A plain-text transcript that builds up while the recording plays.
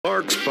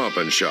Mark's Pump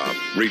and Shop.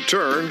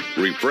 Return,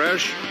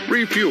 refresh,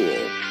 refuel.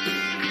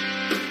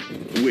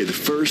 With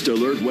First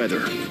Alert Weather,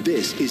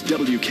 this is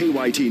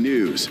WKYT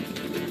News.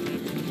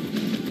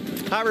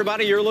 Hi,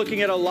 everybody. You're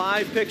looking at a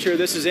live picture.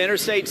 This is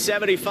Interstate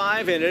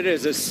 75, and it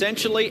is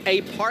essentially a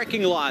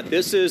parking lot.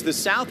 This is the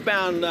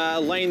southbound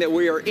lane that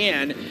we are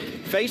in,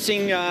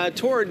 facing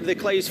toward the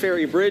Clays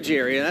Ferry Bridge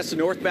area. That's the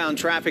northbound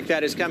traffic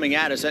that is coming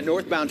at us. That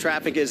northbound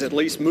traffic is at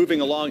least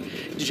moving along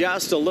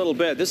just a little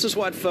bit. This is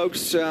what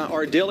folks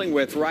are dealing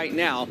with right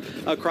now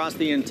across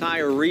the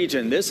entire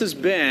region. This has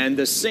been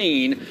the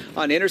scene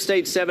on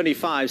Interstate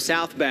 75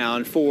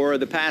 southbound for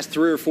the past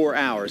 3 or 4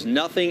 hours.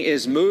 Nothing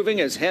is moving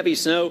as heavy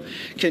snow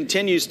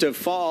continues to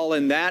fall,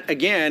 and that,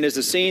 again, is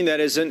a scene that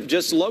isn't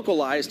just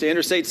localized to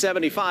Interstate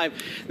 75.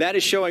 That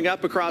is showing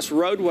up across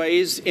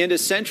roadways into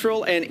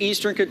central and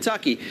eastern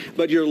Kentucky.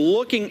 But you're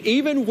looking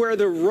even where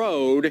the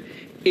road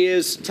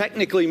is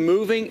technically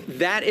moving,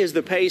 that is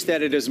the pace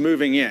that it is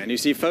moving in. You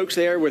see folks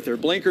there with their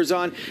blinkers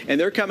on, and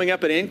they're coming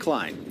up an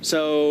incline.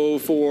 So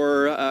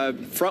for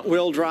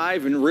front-wheel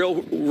drive and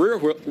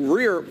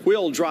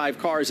rear-wheel drive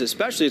cars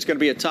especially, it's going to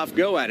be a tough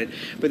go at it.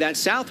 But that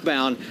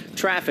southbound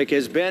traffic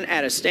has been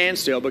at a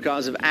standstill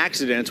because of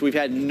accidents. We've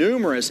had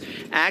numerous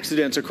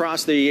accidents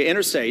across the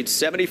interstates,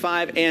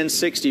 75 and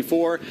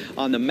 64,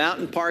 on the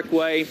Mountain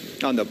Parkway,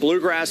 on the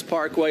Bluegrass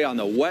Parkway, on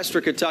the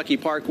Western Kentucky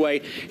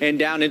Parkway, and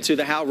down into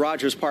the Hal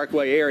Rogers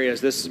Parkway areas.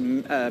 This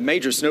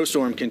major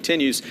snowstorm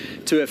continues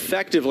to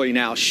effectively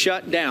now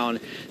shut down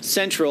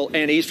central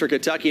and eastern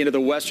Kentucky into the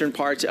western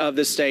parts of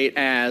the state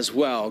as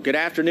well. Good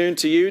afternoon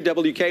to you.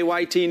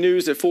 WKYT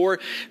News at 4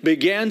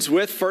 begins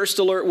with First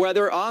Alert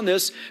Weather on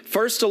this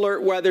First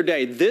Alert Weather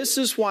Day. This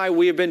is why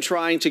we have been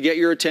trying to get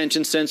your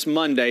attention since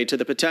Monday to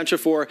the potential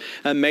for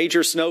a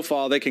major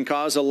snowfall that can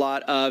cause a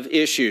lot of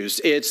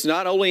issues. It's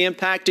not only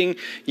impacting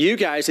you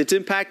guys, it's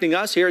impacting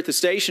us here at the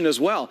station as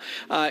well.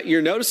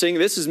 You're noticing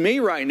this is me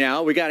right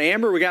now. We got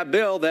Amber, we got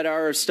Bill that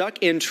are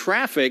stuck in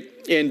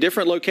traffic in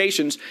different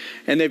locations,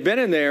 and they've been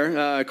in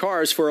their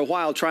cars for a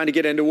while trying to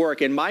get into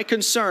work. And my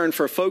concern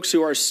for folks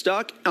who are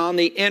stuck on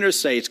the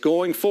interstates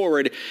going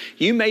forward,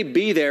 you may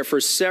be there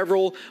for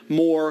several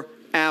more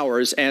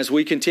hours as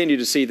we continue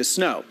to see the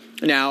snow.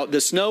 Now, the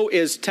snow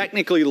is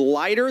technically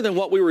lighter than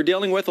what we were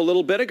dealing with a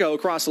little bit ago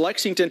across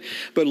Lexington,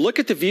 but look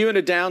at the view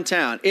into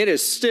downtown. It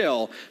is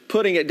still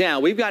putting it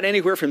down. We've got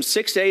anywhere from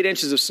 6 to 8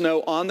 inches of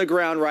snow on the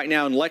ground right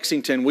now in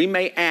Lexington. We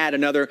may add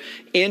another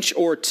inch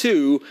or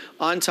two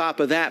on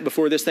top of that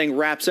before this thing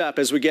wraps up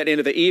as we get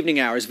into the evening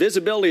hours.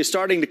 Visibility is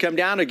starting to come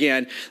down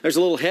again. There's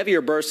a little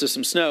heavier burst of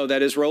some snow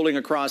that is rolling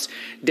across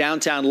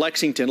downtown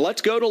Lexington.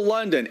 Let's go to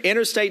London,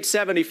 Interstate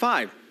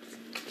 75.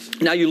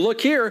 Now you look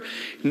here,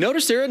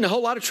 notice there isn't a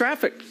whole lot of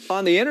traffic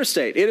on the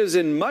interstate. It is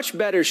in much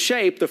better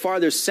shape the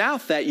farther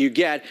south that you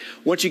get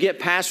once you get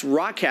past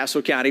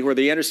Rockcastle County, where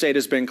the interstate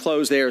has been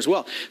closed there as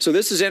well. So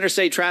this is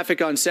interstate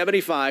traffic on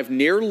 75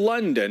 near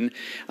London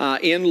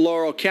in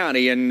Laurel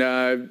County, and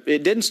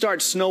it didn't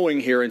start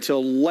snowing here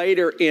until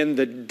later in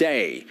the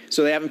day.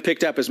 So they haven't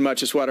picked up as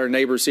much as what our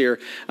neighbors here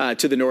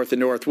to the north and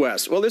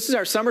northwest. Well, this is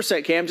our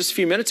Somerset cam. Just a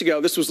few minutes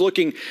ago, this was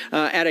looking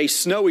at a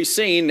snowy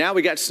scene. Now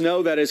we got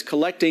snow that is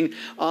collecting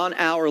on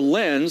our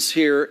lens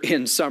here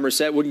in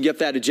Somerset. We can get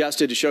that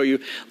adjusted to show you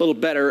a little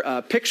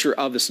better picture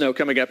of the snow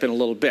coming up in a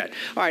little bit.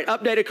 All right,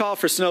 updated call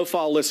for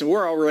snowfall. Listen,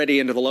 we're already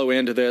into the low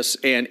end of this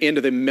and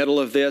into the middle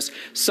of this.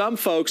 Some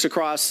folks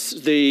across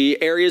the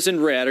areas in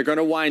red are going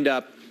to wind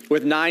up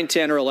with 9,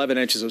 10, or 11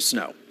 inches of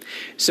snow.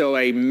 So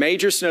a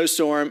major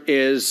snowstorm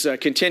is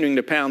continuing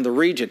to pound the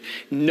region.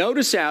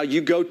 Notice how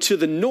you go to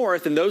the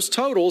north, and those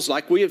totals,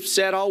 like we have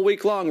said all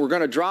week long, we're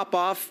going to drop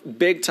off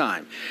big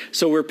time.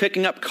 So we're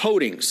picking up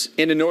coatings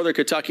into northern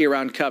Kentucky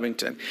around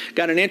Covington.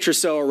 Got an inch or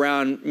so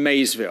around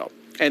Maysville.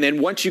 And then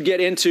once you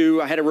get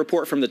into, I had a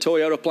report from the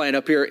Toyota plant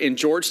up here in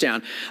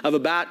Georgetown of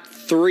about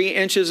 3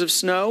 inches of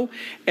snow.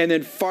 And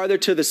then farther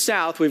to the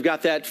south, we've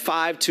got that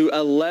 5 to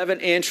 11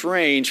 inch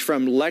range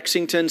from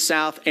Lexington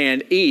south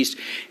and east.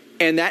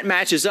 And that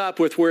matches up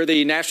with where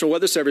the National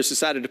Weather Service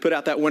decided to put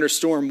out that winter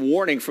storm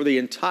warning for the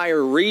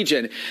entire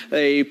region.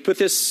 They put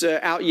this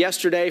out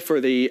yesterday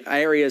for the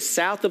areas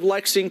south of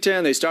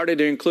Lexington. They started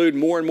to include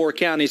more and more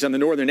counties on the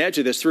northern edge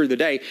of this through the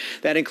day.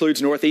 That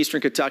includes northeastern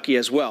Kentucky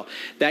as well.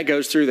 That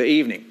goes through the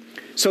evening.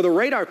 So the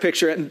radar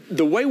picture, and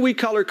the way we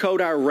color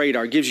code our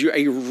radar, gives you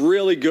a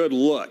really good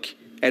look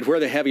at where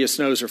the heaviest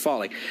snows are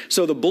falling.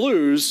 So the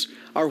blues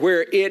are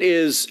where it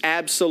is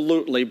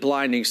absolutely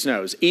blinding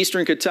snows.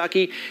 Eastern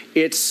Kentucky,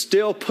 it's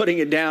still putting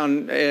it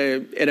down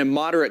at a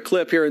moderate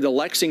clip here into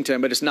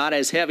Lexington, but it's not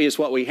as heavy as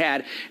what we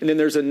had. And then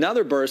there's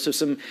another burst of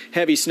some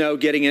heavy snow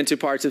getting into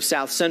parts of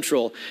south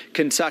central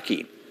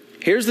Kentucky.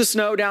 Here's the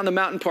snow down the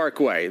Mountain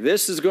Parkway.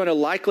 This is going to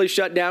likely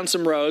shut down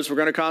some roads. We're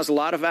going to cause a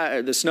lot of,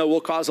 the snow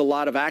will cause a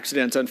lot of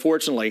accidents,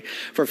 unfortunately,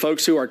 for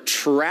folks who are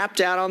trapped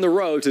out on the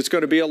roads. It's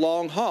going to be a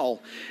long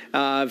haul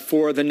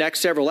for the next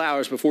several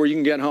hours before you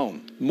can get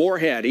home.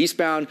 Moorhead,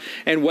 eastbound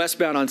and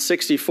westbound on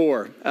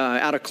 64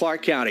 out of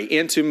Clark County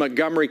into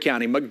Montgomery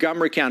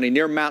County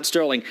near Mount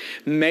Sterling.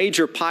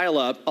 Major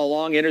pileup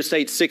along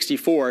Interstate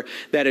 64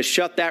 that has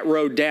shut that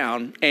road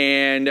down.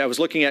 And I was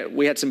looking at,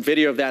 we had some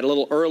video of that a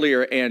little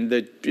earlier, and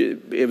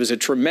it was a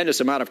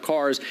tremendous amount of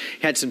cars.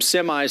 Had some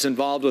semis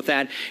involved with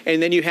that.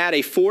 And then you had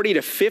a 40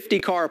 to 50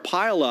 car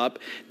pileup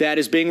that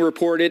is being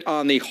reported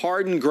on the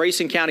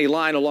Hardin-Grayson County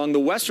line along the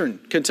Western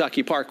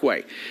Kentucky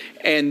Parkway.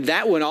 And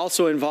that one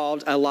also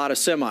involved a lot of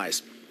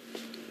semis.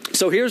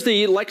 So here's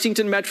the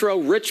Lexington Metro,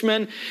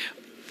 Richmond.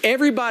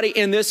 Everybody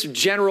in this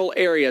general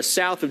area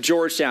south of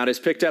Georgetown has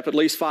picked up at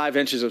least 5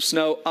 inches of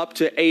snow, up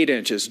to 8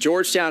 inches.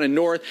 Georgetown and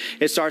north,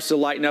 it starts to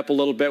lighten up a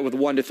little bit with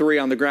 1 to 3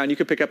 on the ground. You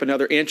could pick up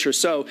another inch or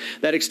so.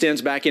 That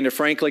extends back into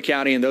Franklin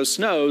County, and those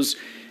snows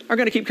are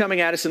going to keep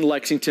coming at us in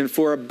Lexington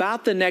for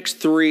about the next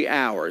 3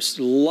 hours.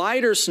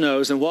 Lighter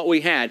snows than what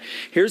we had.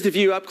 Here's the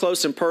view up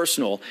close and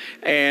personal.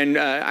 And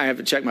I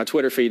haven't checked my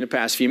Twitter feed in the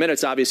past few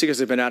minutes, obviously, because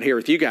I've been out here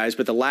with you guys.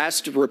 But the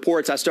last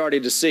reports I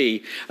started to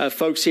see,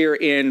 folks here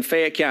in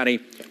Fayette County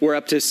were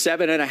up to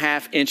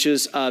 7.5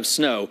 inches of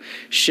snow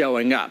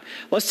showing up.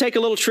 Let's take a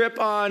little trip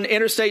on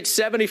Interstate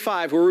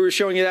 75, where we were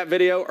showing you that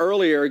video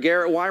earlier.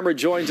 Garrett Weimer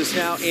joins us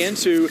now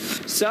into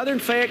southern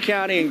Fayette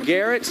County. And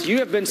Garrett, you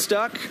have been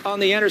stuck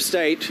on the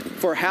interstate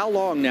for how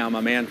long now,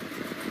 my man?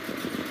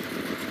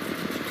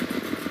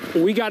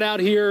 We got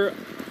out here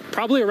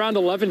probably around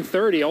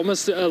 11:30,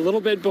 almost a little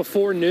bit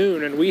before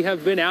noon, and we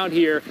have been out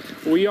here.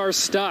 We are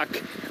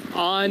stuck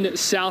on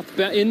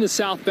in the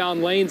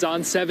southbound lanes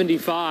on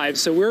 75.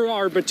 So we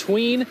are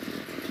between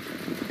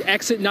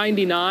exit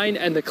 99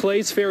 and the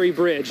Clays Ferry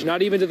Bridge,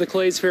 not even to the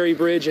Clays Ferry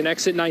Bridge and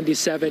exit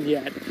 97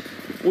 yet.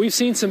 We've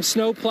seen some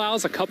snow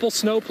plows, a couple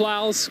snow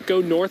plows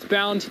go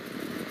northbound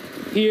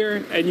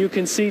here, and you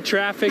can see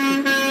traffic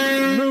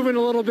moving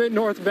a little bit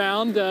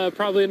northbound,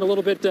 probably in a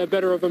little bit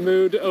better of a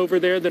mood over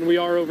there than we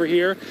are over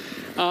here.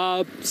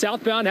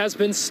 Southbound has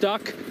been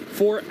stuck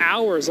for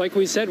hours. Like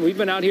we said, we've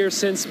been out here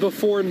since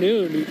before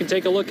noon. You can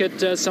take a look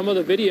at some of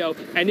the video,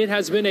 and it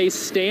has been a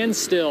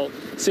standstill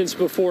since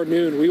before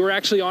noon. We were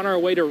actually on our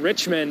way to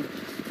Richmond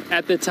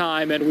at the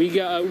time, and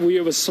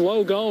it was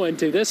slow going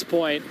to this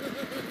point,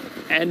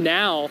 and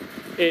now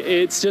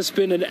it's just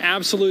been an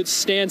absolute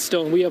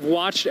standstill. We have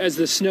watched as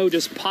the snow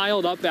just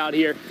piled up out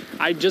here.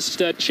 I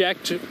just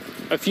checked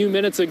a few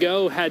minutes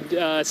ago, had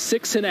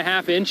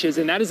 6.5 inches,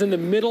 and that is in the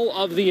middle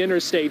of the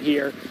interstate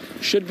here.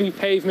 Should be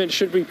pavement,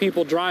 should be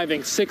people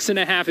driving.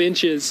 6.5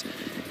 inches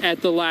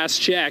at the last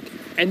check.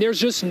 And there's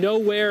just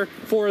nowhere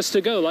for us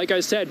to go. Like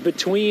I said,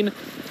 between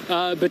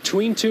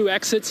two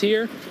exits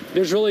here,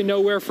 there's really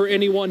nowhere for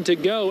anyone to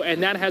go.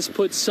 And that has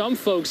put some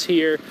folks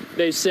here,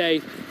 they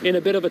say, in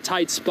a bit of a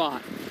tight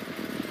spot.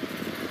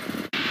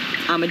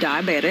 I'm a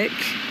diabetic.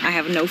 I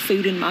have no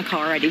food in my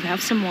car. I do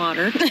have some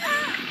water.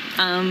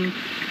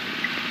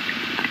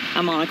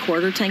 I'm on a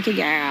quarter tank of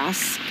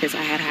gas because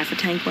I had half a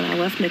tank when I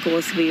left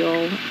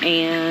Nicholasville,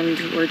 and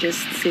we're just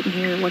sitting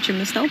here watching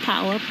the snow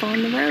pile up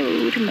on the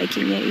road,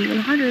 making it even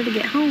harder to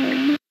get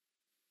home.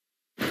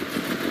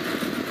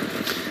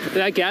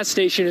 That gas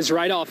station is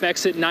right off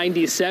exit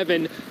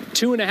 97,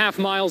 2.5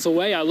 miles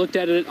away. I looked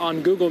at it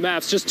on Google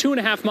Maps, just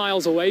 2.5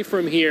 miles away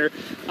from here.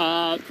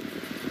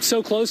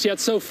 So close yet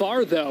so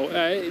far,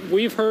 though.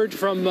 We've heard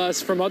from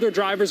other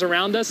drivers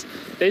around us.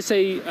 They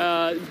say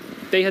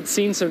they had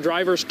seen some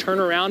drivers turn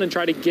around and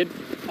try to get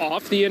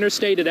off the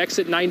interstate at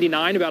exit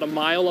 99, about a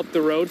mile up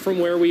the road from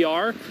where we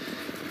are.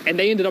 And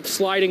they ended up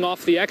sliding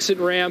off the exit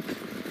ramp,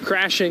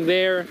 crashing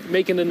there,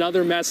 making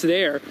another mess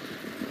there.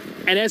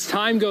 And as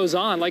time goes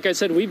on, like I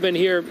said, we've been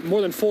here more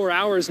than 4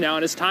 hours now,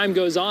 and as time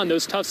goes on,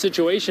 those tough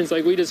situations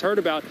like we just heard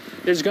about,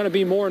 there's going to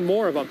be more and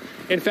more of them.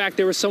 In fact,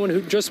 there was someone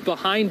who just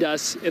behind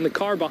us, in the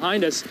car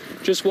behind us,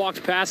 just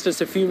walked past us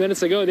a few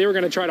minutes ago. They were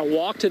going to try to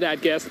walk to that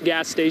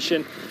gas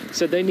station,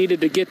 said they needed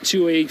to get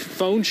to a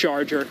phone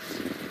charger.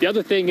 The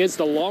other thing is,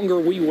 the longer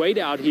we wait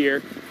out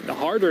here, the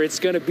harder it's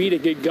going to be to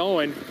get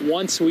going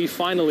once we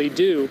finally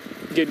do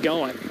get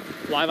going.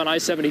 Live on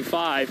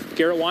I-75,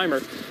 Garrett Weimer,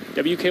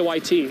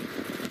 WKYT.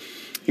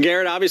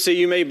 Garrett, obviously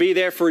you may be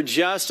there for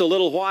just a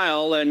little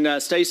while,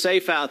 and stay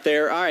safe out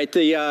there. All right,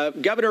 the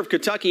governor of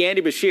Kentucky,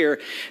 Andy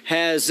Beshear,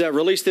 has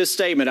released this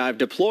statement. I've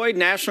deployed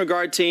National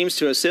Guard teams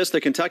to assist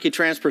the Kentucky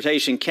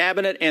Transportation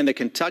Cabinet and the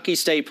Kentucky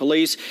State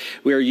Police.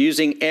 We are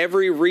using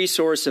every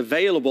resource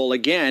available.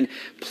 Again,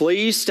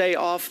 please stay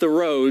off the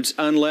roads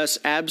unless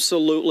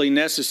absolutely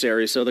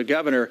necessary. So the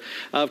governor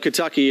of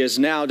Kentucky is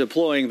now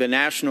deploying the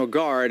National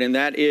Guard, and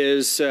that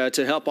is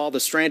to help all the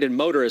stranded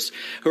motorists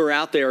who are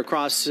out there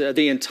across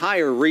the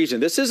entire entire region.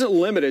 This isn't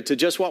limited to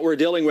just what we're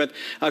dealing with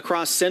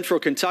across central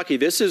Kentucky.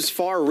 This is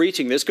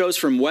far-reaching. This goes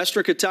from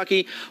western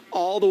Kentucky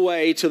all the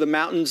way to the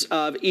mountains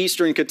of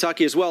eastern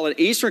Kentucky as well. In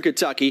eastern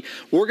Kentucky,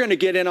 we're going to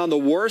get in on the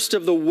worst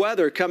of the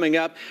weather coming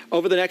up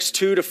over the next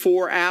 2 to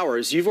 4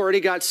 hours. You've already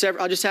got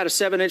I just had a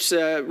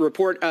 7-inch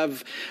report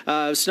of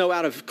snow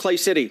out of Clay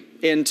City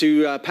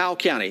into Powell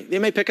County. They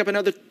may pick up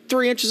another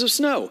 3 inches of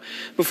snow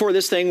before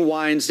this thing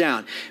winds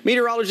down.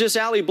 Meteorologist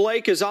Allie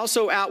Blake is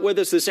also out with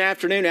us this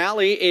afternoon.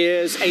 Allie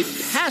is a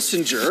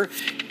passenger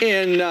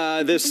in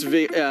this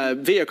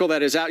vehicle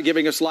that is out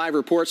giving us live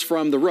reports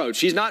from the road.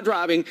 She's not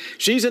driving.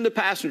 She's in the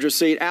passenger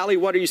seat. Allie,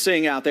 what are you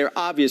seeing out there?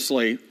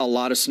 Obviously, a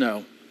lot of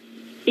snow.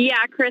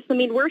 Yeah, Chris, I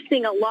mean, we're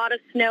seeing a lot of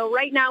snow.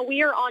 Right now,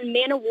 we are on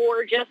Man of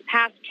War just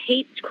past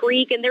Tate's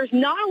Creek, and there's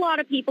not a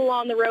lot of people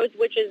on the roads,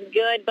 which is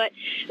good, but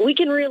we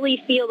can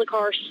really feel the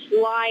car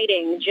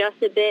sliding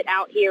just a bit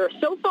out here.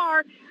 So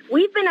far,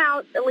 we've been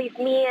out, at least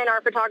me and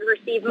our photographer,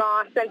 Steve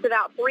Moss, since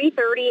about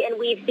 3:30, and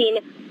we've seen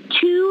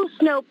 2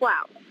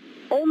 snowplows.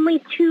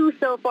 Only 2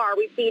 so far.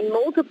 We've seen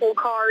multiple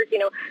cars,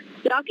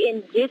 stuck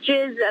in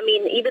ditches. I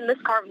mean, even this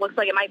car looks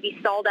like it might be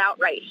stalled out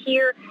right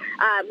here.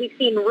 We've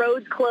seen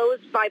roads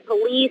closed by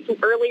police.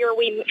 Earlier,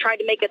 we tried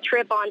to make a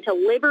trip onto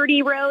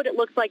Liberty Road. It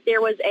looks like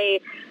there was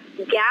a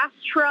gas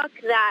truck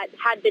that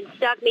had been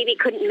stuck, maybe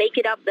couldn't make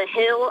it up the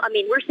hill. I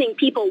mean, we're seeing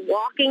people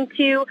walking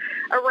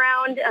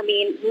around. I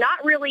mean,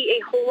 not really a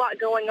whole lot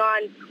going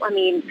on. I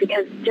mean,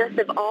 because just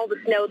of all the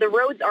snow, the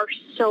roads are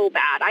so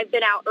bad. I've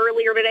been out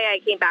earlier today. I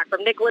came back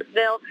from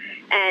Nicholasville,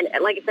 and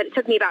like I said, it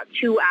took me about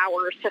 2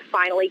 hours to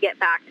finally get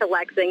back to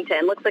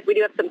Lexington. Looks like we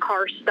do have some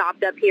cars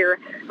stopped up here.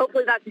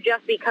 Hopefully that's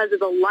just because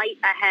of the light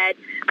ahead.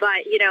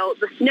 But,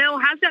 the snow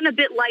has gotten a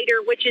bit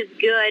lighter, which is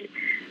good.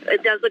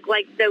 It does look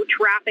like, though,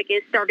 traffic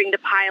is starting to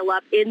pile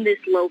up in this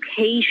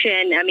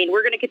location. I mean,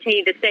 we're going to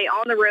continue to stay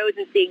on the roads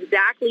and see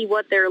exactly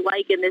what they're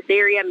like in this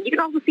area. I mean, you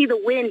can also see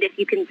the wind, if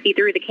you can see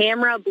through the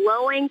camera,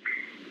 blowing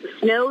the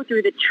snow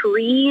through the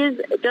trees.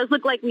 It does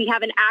look like we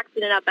have an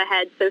accident up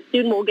ahead, so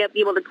soon we'll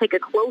be able to take a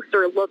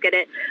closer look at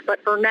it.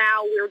 But for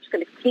now, we're just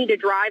going to continue to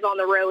drive on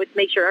the roads,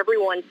 make sure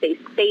everyone stays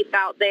safe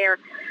out there,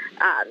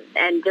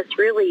 and just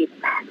really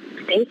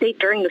stay safe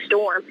during the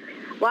storm.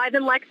 Live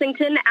in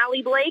Lexington,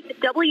 Allie Blake,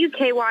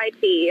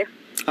 WKYT.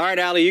 All right,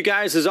 Allie, you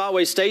guys, as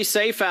always, stay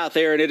safe out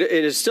there. And it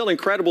is still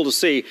incredible to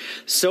see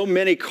so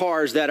many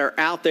cars that are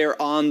out there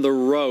on the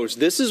roads.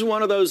 This is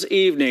one of those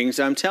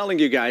evenings, I'm telling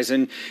you guys,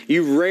 and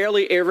you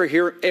rarely ever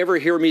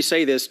hear me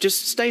say this,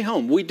 just stay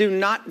home. We do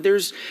not,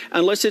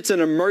 unless it's an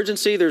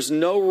emergency, there's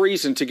no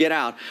reason to get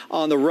out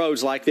on the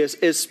roads like this,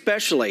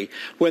 especially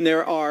when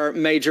there are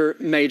major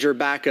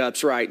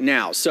backups right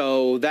now.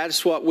 So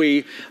that's what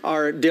we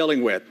are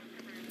dealing with.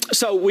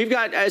 So we've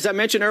got, as I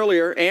mentioned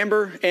earlier,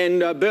 Amber and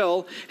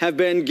Bill have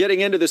been getting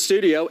into the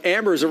studio.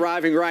 Amber's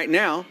arriving right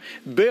now.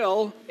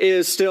 Bill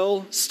is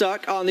still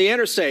stuck on the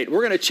interstate. We're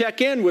going to check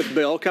in with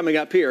Bill coming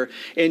up here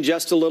in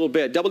just a little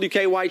bit.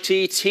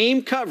 WKYT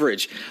team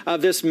coverage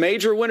of this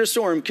major winter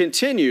storm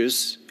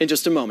continues in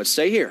just a moment.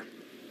 Stay here.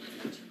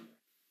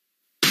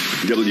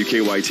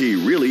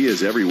 WKYT really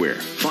is everywhere.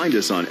 Find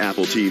us on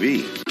Apple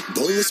TV.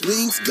 Boneless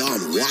wings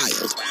gone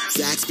wild.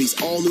 Zaxby's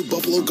all-new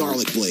Buffalo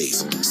Garlic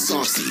Blaze.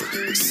 Saucy,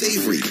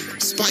 savory,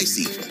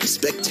 spicy,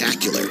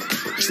 spectacular.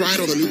 Try it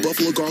on the new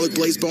Buffalo Garlic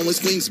Blaze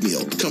Boneless Wings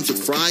meal. Comes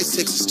with fries,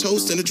 Texas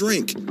toast, and a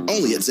drink.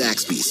 Only at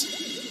Zaxby's.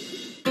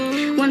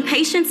 When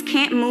patients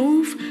can't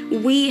move,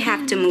 we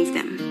have to move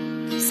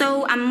them.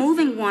 So I'm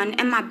moving one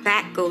and my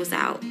back goes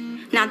out.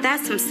 Now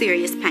that's some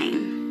serious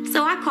pain.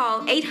 So I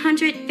call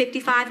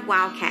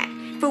 855-WILDCAT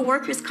for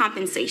workers'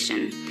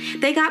 compensation.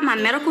 They got my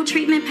medical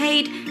treatment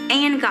paid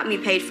and got me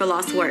paid for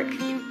lost work.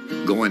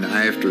 Going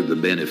after the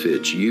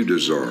benefits you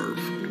deserve,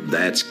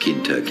 that's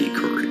Kentucky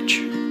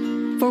courage.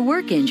 For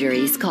work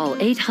injuries, call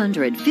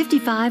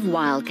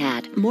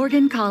 855-WILDCAT,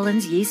 Morgan,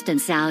 Collins, Yeast, and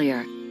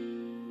Salyer.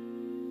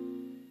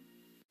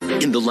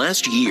 In the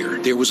last year,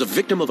 there was a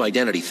victim of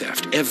identity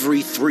theft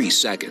every 3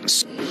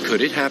 seconds.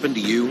 Could it happen to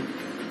you?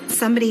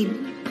 Somebody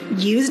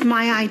used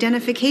my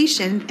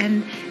identification,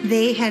 and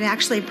they had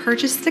actually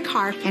purchased the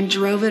car and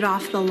drove it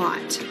off the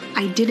lot.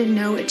 I didn't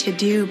know what to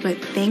do,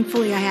 but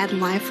thankfully I had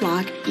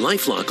LifeLock.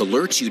 LifeLock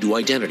alerts you to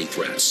identity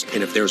threats,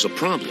 and if there's a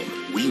problem,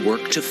 we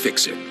work to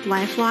fix it.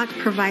 LifeLock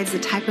provides the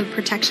type of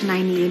protection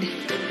I need.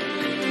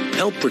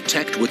 Help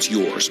protect what's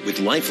yours with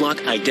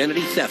LifeLock Identity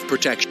Theft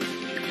Protection.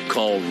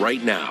 Call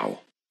right now.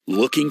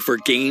 Looking for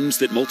games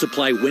that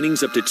multiply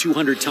winnings up to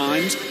 200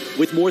 times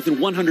with more than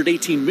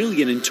 $118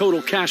 million in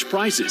total cash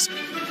prizes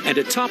and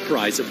a top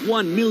prize of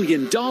 $1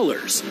 million?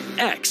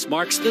 X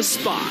marks the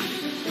spot.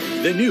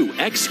 The new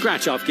X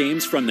scratch-off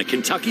games from the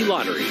Kentucky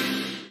Lottery.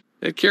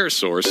 At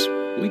CareSource,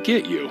 we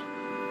get you.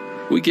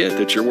 We get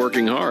that you're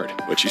working hard,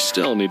 but you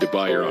still need to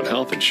buy your own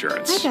health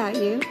insurance. I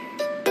got you.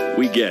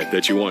 We get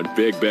that you want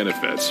big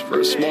benefits for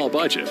a small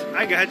budget.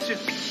 I got you.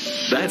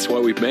 That's why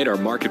we've made our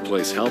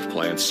Marketplace health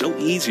plan so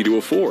easy to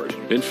afford.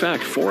 In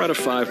fact, 4 out of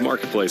 5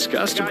 Marketplace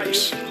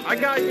customers I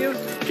got you.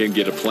 can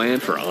get a plan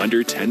for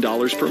under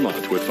 $10 per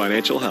month with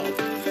financial help.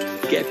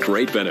 Get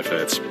great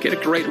benefits, get a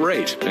great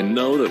rate, and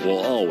know that we'll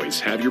always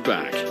have your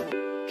back.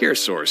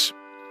 CareSource,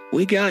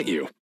 we got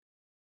you.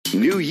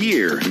 New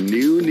year,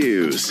 new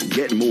news.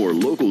 Get more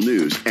local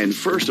news and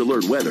first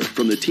alert weather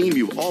from the team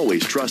you've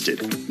always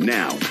trusted.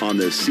 Now on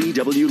the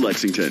CW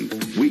Lexington.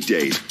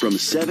 Weekdays from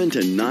 7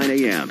 to 9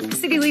 a.m.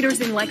 City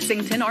leaders in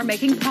Lexington are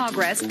making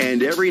progress.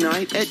 And every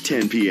night at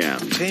 10 p.m.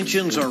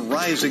 Tensions are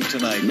rising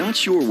tonight. Not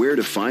sure where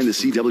to find the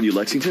CW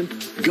Lexington?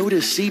 Go to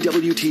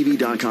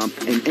CWTV.com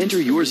and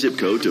enter your zip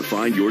code to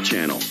find your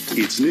channel.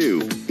 It's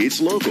new,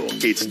 it's local,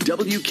 it's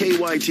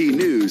WKYT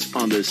News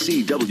on the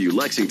CW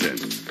Lexington.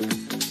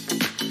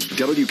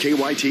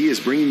 WKYT is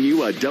bringing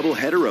you a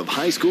doubleheader of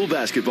high school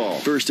basketball.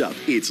 First up,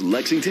 it's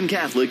Lexington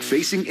Catholic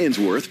facing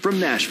Innsworth from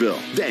Nashville.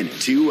 Then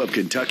two of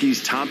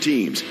Kentucky's top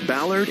teams,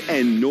 Ballard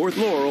and North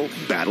Laurel,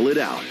 battle it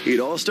out. It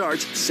all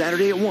starts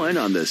Saturday at 1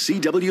 on the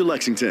CW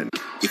Lexington.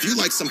 If you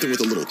like something with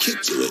a little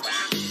kick to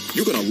it,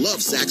 you're going to love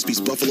Zaxby's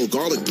Buffalo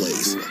Garlic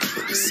Blaze.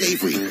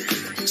 Savory,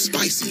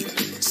 spicy,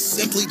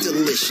 simply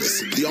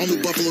delicious. The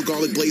all-new Buffalo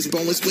Garlic Blaze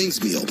boneless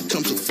wings meal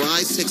comes with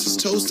fries, Texas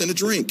toast, and a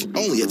drink.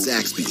 Only at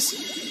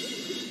Zaxby's.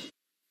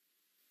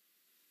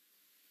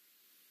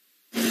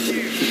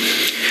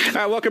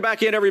 All right, welcome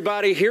back in,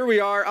 everybody. Here we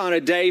are on a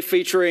day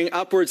featuring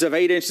upwards of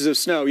 8 inches of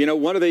snow. You know,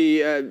 one of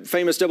the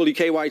famous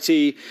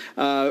WKYT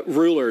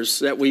rulers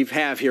that we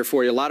have here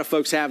for you. A lot of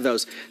folks have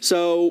those.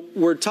 So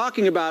we're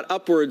talking about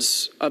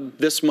upwards of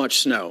this much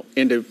snow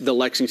into the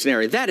Lexington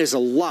area. That is a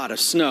lot of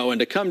snow, and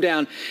to come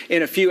down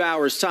in a few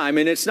hours' time.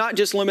 And it's not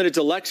just limited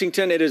to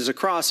Lexington. It is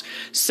across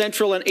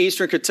central and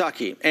eastern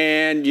Kentucky.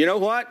 And you know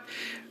what?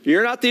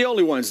 You're not the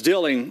only ones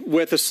dealing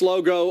with a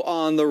slow go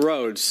on the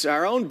roads.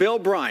 Our own Bill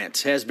Bryant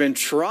has been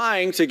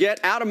trying to get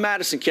out of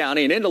Madison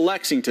County and into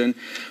Lexington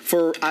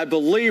for, I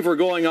believe we're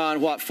going on,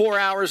 4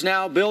 hours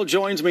now? Bill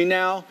joins me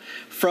now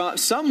from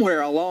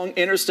somewhere along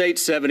Interstate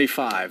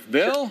 75.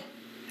 Bill,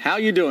 how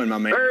you doing, my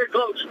man? Very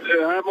close.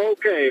 I'm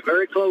okay.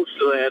 Very close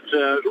to that.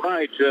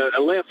 I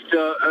left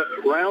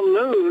around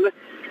noon.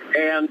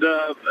 And,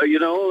 you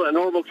know, a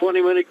normal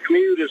 20-minute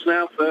commute has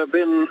now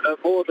been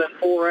more than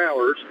 4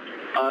 hours.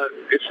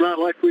 It's not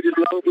like we didn't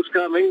know it was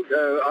coming.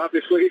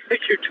 Obviously,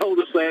 you told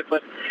us that,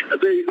 but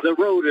the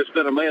road has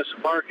been a mess,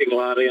 parking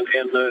lot, and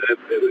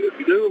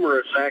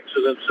numerous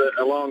accidents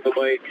along the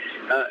way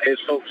as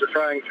folks are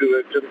trying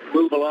to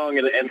move along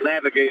and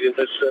navigate in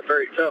this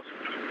very tough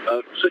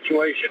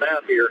situation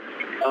out here.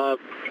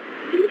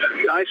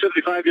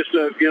 I-75 just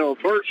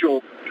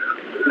virtual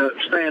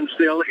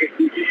standstill.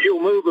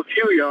 You'll move a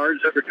few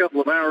yards every couple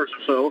of hours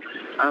or so.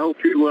 I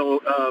hope you will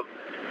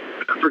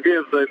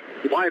forgive the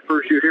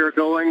wipers you hear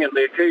going and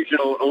the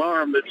occasional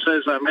alarm that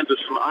says I'm into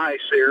some ice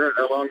here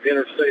along the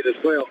interstate as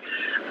well.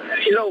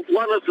 You know,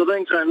 one of the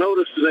things I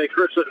noticed today,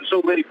 Chris,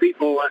 so many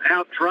people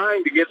out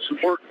trying to get some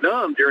work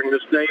done during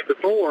this day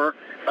before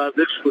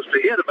this was to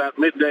hit about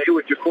midday,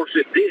 which of course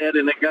it did,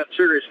 and it got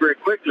serious very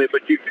quickly.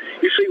 But you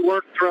see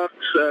work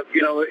trucks,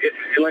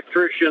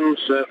 electricians,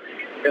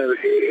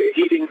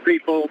 heating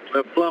people,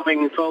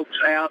 plumbing folks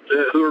out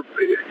who are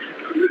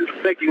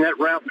taking that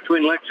route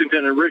between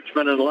Lexington and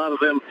Richmond, and a lot of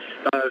them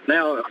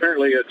now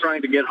apparently are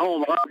trying to get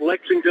home. A lot of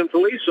Lexington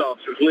police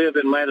officers live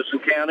in Madison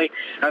County.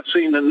 I've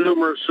seen the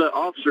numerous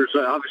officers.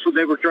 Obviously,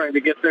 they were trying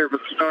to get there for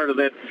the start of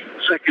that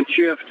second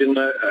shift, and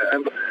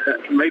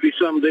maybe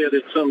some did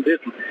and some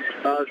didn't.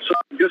 So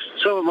just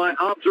some of my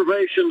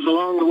observations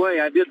along the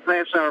way. I did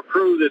pass our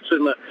crew that's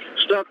in the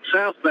stuck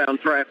southbound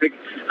traffic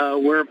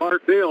where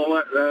Bart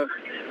Bill,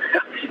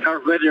 our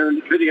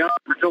veteran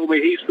videographer, told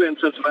me he's been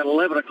since about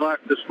 11 o'clock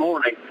this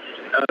morning.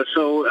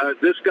 So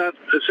this got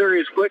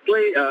serious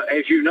quickly.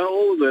 As you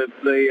know,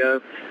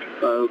 the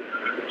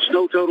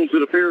snow totals,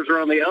 it appears, are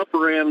on the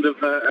upper end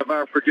of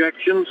our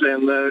projections,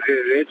 and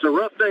it's a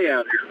rough day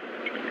out here.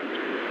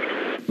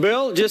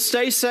 Bill, just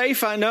stay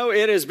safe. I know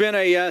it has been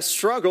a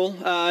struggle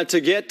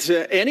to get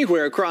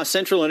anywhere across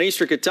central and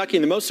eastern Kentucky,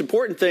 and the most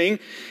important thing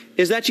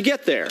is that you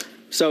get there.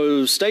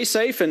 So stay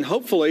safe, and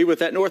hopefully with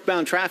that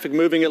northbound traffic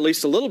moving at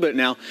least a little bit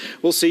now,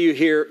 we'll see you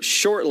here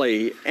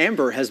shortly.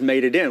 Amber has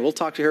made it in. We'll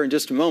talk to her in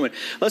just a moment.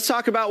 Let's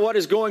talk about what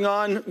is going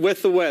on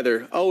with the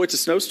weather. Oh, it's a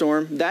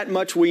snowstorm. That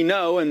much we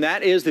know, and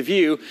that is the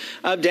view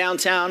of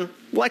downtown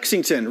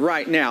Lexington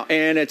right now.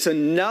 And it's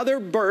another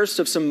burst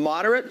of some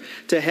moderate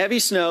to heavy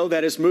snow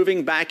that is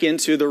moving back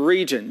into the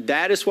region.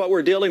 That is what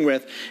we're dealing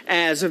with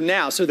as of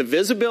now. So the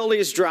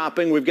visibility is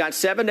dropping. We've got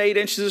 7 to 8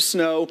 inches of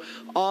snow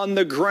on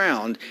the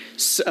ground.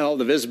 So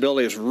the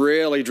visibility has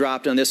really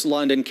dropped on this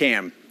London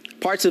cam.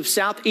 Parts of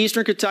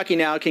southeastern Kentucky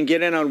now can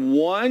get in on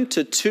 1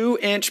 to 2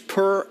 inch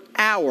per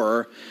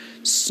hour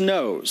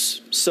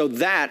snows. So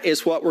that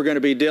is what we're going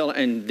to be dealing,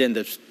 and then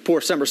the poor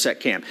Somerset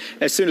cam.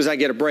 As soon as I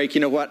get a break,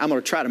 you know what? I'm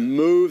going to try to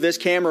move this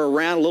camera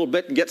around a little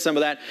bit and get some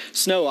of that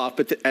snow off,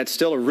 but that's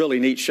still a really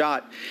neat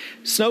shot.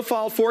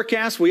 Snowfall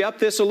forecast, we upped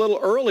this a little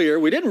earlier.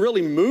 We didn't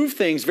really move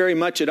things very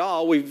much at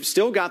all. We've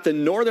still got the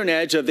northern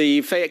edge of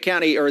the Fayette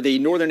County, or the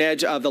northern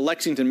edge of the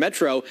Lexington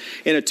Metro,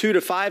 in a 2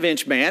 to 5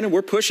 inch band, and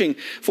we're pushing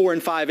 4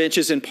 and 5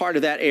 inches in part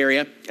of that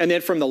area. And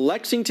then from the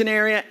Lexington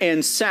area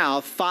and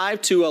south,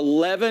 5 to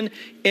 11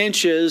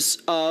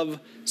 inches of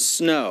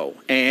snow.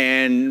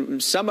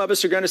 And some of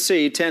us are going to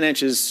see 10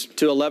 inches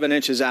to 11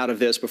 inches out of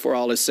this before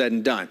all is said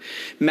and done.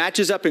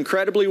 Matches up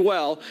incredibly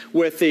well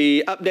with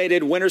the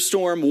updated winter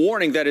storm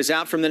warning that is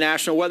out from the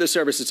National Weather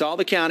Service. It's all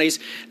the counties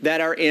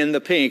that are in the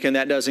pink, and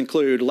that does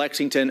include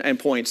Lexington and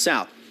Point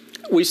South.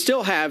 We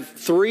still have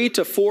 3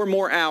 to 4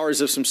 more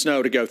hours of some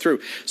snow to go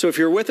through. So if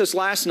you're with us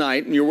last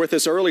night and you're with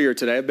us earlier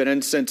today, I've been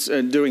in since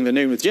doing the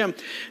noon with Jim,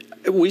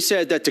 we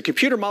said that the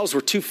computer models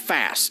were too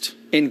fast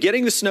in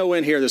getting the snow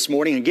in here this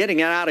morning and getting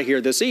it out of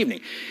here this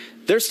evening.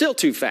 They're still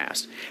too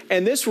fast.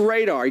 And this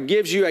radar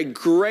gives you a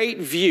great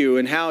view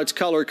in how it's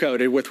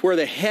color-coded with where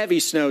the heavy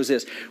snows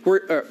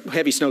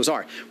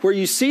are. Where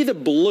you see the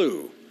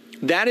blue,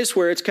 that is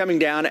where it's coming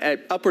down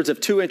at upwards of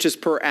 2 inches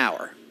per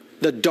hour.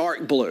 The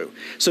dark blue.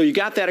 So you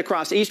got that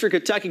across eastern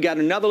Kentucky, got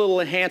another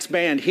little enhanced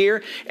band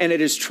here, and it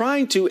is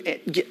trying to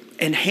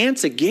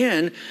enhance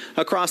again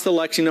across the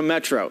Lexington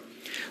Metro.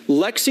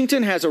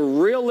 Lexington has a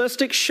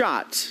realistic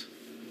shot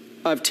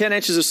of 10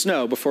 inches of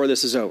snow before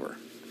this is over.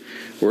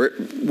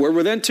 We're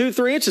within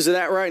 2-3 inches of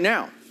that right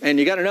now, and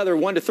you got another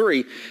 1 to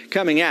 3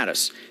 coming at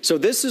us. So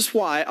this is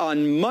why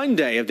on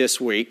Monday of this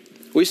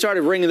week, we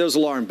started ringing those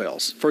alarm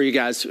bells for you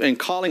guys and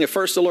calling a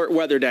first alert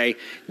weather day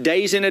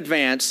days in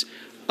advance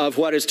of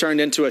what has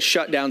turned into a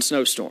shutdown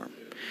snowstorm.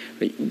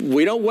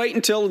 We don't wait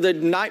until the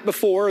night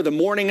before or the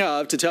morning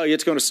of to tell you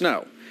it's going to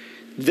snow.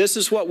 This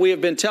is what we have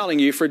been telling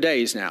you for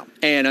days now.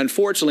 And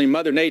unfortunately,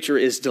 Mother Nature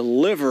is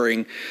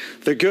delivering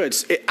the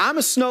goods. I'm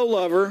a snow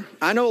lover.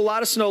 I know a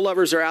lot of snow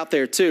lovers are out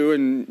there too.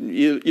 And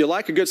you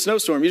like a good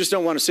snowstorm. You just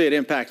don't want to see it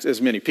impact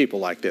as many people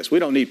like this. We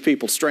don't need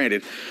people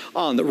stranded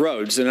on the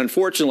roads. And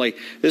unfortunately,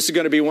 this is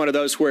going to be one of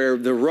those where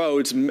the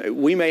roads,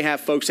 we may have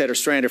folks that are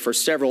stranded for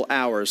several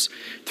hours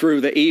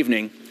through the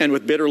evening and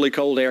with bitterly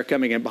cold air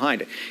coming in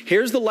behind it.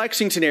 Here's the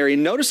Lexington area.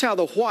 Notice how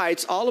the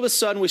whites, all of a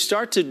sudden, we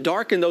start to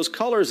darken those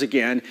colors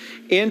again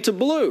into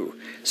blue.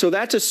 So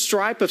that's a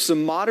stripe of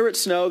some moderate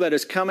snow that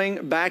is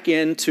coming back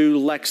into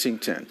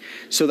Lexington.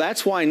 So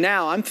that's why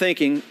now I'm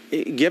thinking,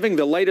 giving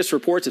the latest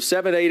reports of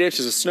 7 to 8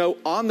 inches of snow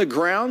on the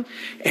ground,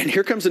 and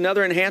here comes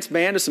another enhanced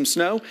band of some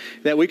snow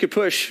that we could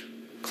push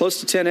close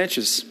to 10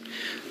 inches.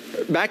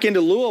 Back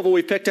into Louisville,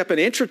 we picked up an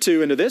inch or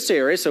two into this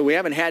area, so we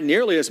haven't had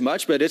nearly as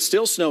much, but it's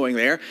still snowing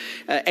there.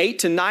 8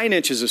 to 9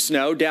 inches of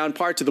snow down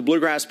parts of the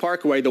Bluegrass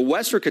Parkway. The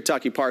Western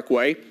Kentucky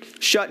Parkway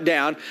shut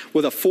down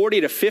with a 40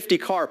 to 50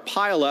 car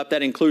pileup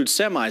that includes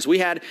semis. We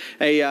had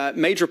a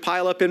major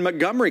pileup in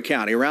Montgomery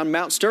County around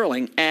Mount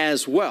Sterling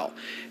as well.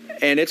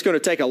 And it's going to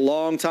take a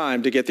long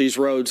time to get these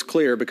roads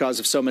clear because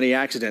of so many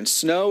accidents.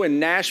 Snow in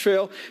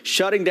Nashville,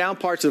 shutting down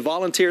parts of the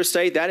Volunteer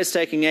State. That is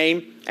taking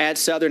aim at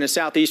southern and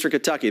southeastern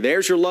Kentucky.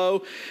 There's your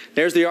low.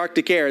 There's the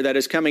Arctic air that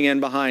is coming in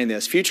behind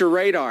this. Future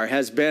radar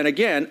has been,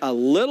 again, a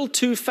little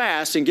too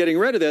fast in getting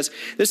rid of this.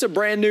 This is a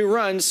brand new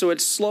run, so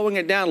it's slowing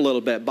it down a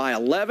little bit. By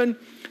 11,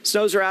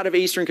 snows are out of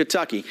eastern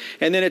Kentucky.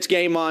 And then it's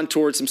game on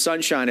towards some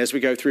sunshine as we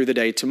go through the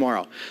day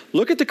tomorrow.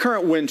 Look at the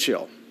current wind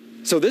chill.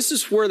 So this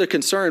is where the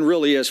concern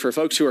really is for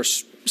folks who are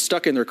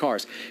stuck in their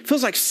cars. It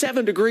feels like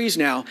 7 degrees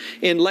now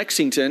in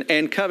Lexington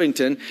and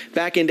Covington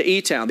back into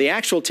E-Town. The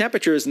actual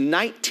temperature is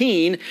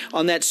 19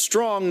 on that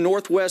strong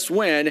northwest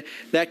wind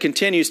that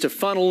continues to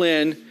funnel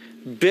in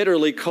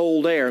bitterly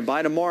cold air. And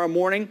by tomorrow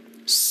morning,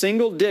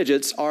 single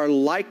digits are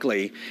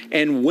likely,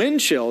 and wind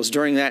chills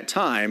during that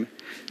time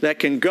that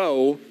can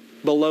go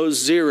below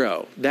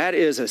 0. That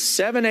is a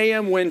 7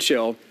 a.m. wind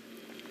chill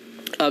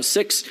of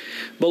 6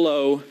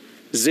 below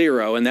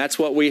 0, and that's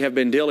what we have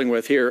been dealing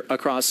with here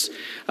across,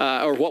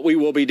 or what we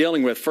will be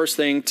dealing with first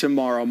thing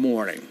tomorrow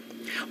morning.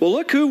 Well,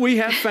 look who we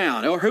have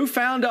found, or who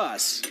found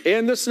us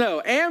in the snow.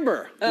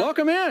 Amber,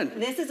 welcome in.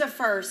 This is a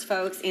first,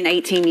 folks, in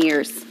 18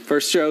 years.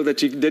 First show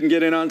that you didn't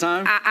get in on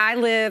time? I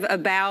live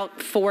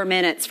about 4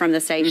 minutes from the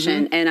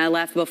station, and I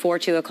left before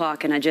 2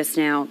 o'clock, and I just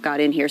now got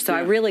in here. So I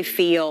really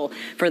feel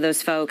for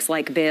those folks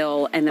like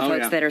Bill and the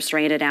folks that are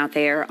stranded out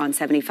there on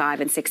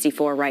 75 and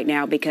 64 right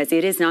now, because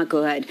it is not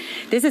good.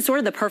 This is sort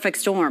of the perfect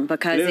storm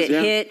because it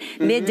hit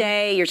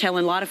midday. You're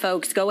telling a lot of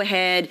folks, go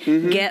ahead,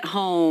 get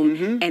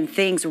home, and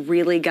things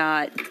really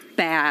got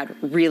bad,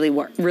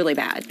 really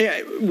bad.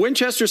 Yeah,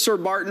 Winchester, Sir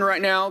Barton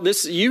right now,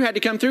 you had to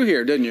come through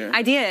here, didn't you?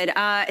 I did.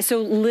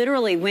 So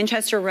literally,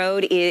 Winchester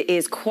Road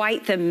is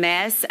quite the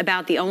mess.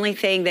 About the only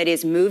thing that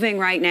is moving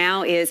right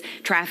now is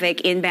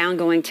traffic inbound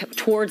going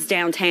towards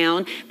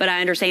downtown. But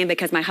I understand,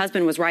 because my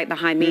husband was right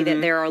behind me,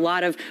 that there are a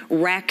lot of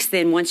wrecks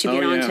then once you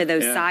get onto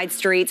those side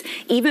streets.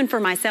 Even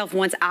for myself,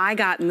 once I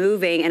got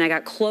moving and I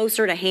got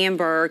closer to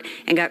Hamburg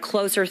and got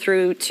closer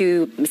through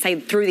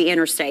the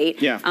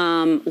interstate,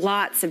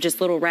 lots of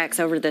just little wrecks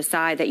over to the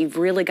side that you've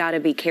really got to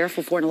be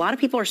careful for. And a lot of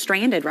people are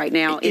stranded right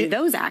now in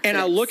those accidents. And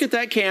I look at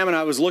that cam, and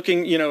I was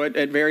looking,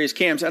 at various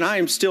cams, and I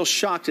am still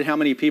shocked at how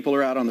many people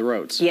are out on the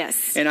roads.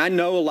 Yes. And I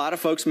know a lot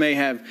of folks may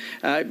have,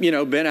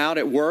 been out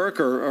at work,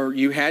 or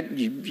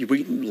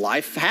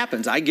life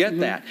happens. I get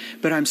that.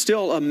 But I'm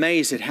still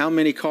amazed at how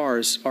many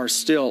cars are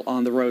still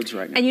on the roads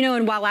right now. And,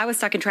 and while I was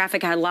stuck in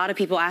traffic, I had a lot of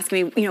people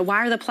asking me,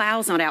 why are the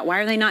plows not out? Why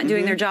are they not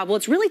doing their job? Well,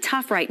 it's really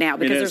tough right now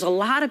because there's a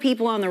lot of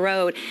people on the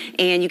road,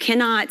 and you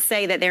cannot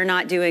say that they're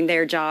not doing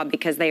their job,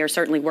 because they are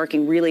certainly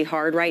working really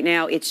hard right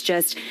now. It's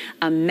just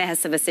a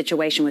mess of a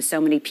situation with so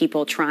many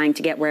people trying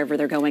to get wherever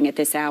they're going at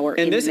this hour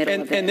in the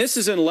middle of this. And this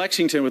is in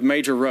Lexington with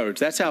major roads.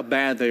 That's how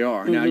bad they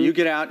are. Now, you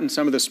get out in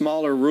some of the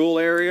smaller rural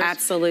areas.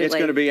 Absolutely. It's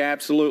going to be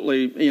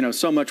absolutely,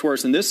 so much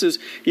worse. And this is,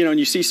 and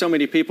you see so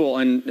many people,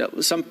 and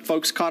some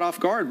folks caught off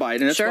guard by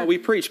it. And that's why we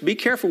preach. Be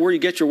careful where you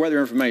get your weather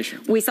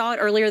information. We saw it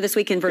earlier this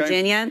week in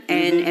Virginia,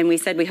 and we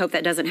said we hope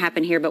that doesn't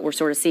happen here, but we're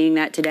sort of seeing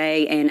that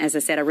today. And as I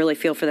said, I really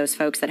feel for those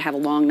folks that have a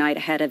long night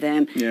ahead of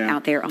them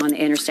out there on the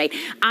interstate.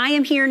 I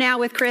am here now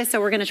with Chris, so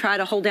we're going to try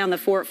to hold down the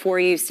fort for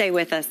you. Stay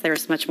with us.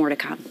 There's much more to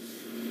come.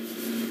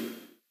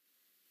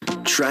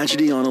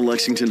 Tragedy on a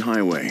Lexington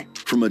highway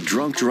from a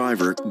drunk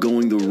driver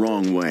going the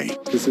wrong way.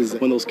 This is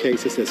one of those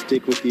cases that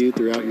stick with you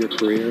throughout your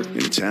career.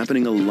 And it's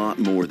happening a lot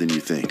more than you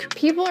think.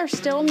 People are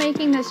still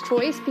making this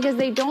choice because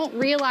they don't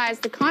realize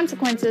the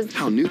consequences.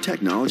 How new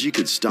technology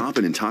could stop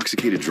an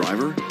intoxicated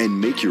driver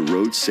and make your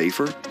roads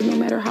safer. No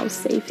matter how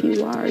safe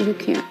you are, you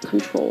can't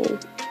control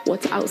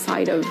what's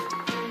outside of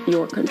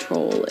your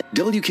control.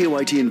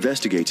 WKYT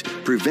investigates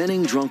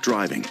preventing drunk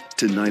driving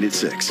tonight at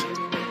 6.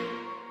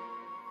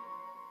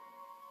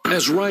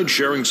 As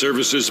ride-sharing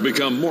services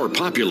become more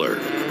popular,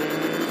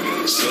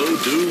 so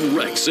do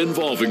wrecks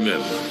involving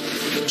them.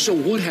 So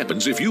what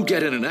happens if you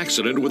get in an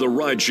accident with a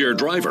rideshare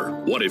driver?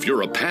 What if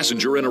you're a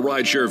passenger in a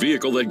rideshare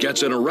vehicle that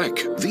gets in a wreck?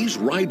 These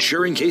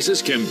ride-sharing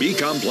cases can be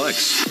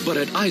complex. But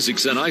at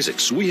Isaacs &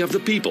 Isaacs, we have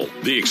the people,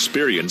 the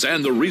experience,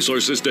 and the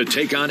resources to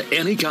take on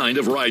any kind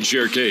of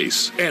rideshare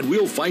case. And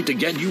we'll fight to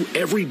get you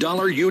every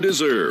dollar you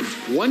deserve.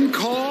 One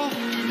call,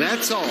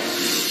 that's all.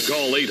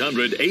 Call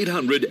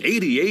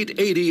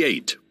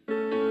 800-800-8888.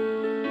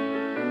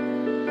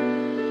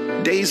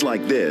 Days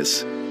like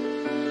this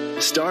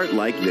start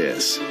like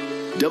this.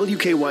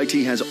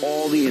 WKYT has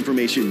all the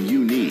information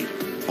you need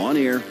on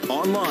air,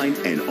 online,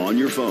 and on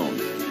your phone.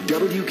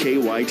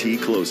 WKYT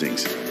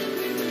closings.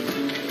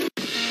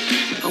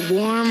 A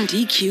warm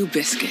DQ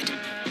biscuit.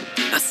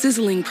 A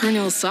sizzling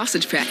Purnell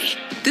sausage patty.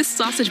 This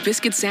sausage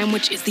biscuit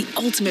sandwich is the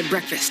ultimate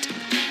breakfast.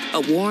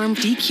 A warm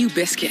DQ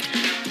biscuit.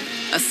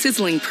 A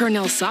sizzling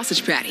Purnell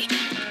sausage patty.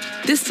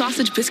 This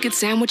sausage biscuit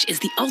sandwich is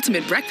the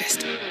ultimate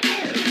breakfast.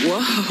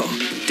 Whoa,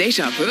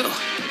 deja vu.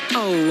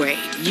 Oh, wait,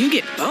 you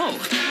get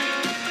both.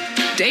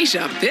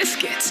 Deja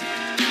Biscuits.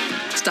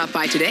 Stop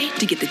by today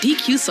to get the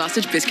DQ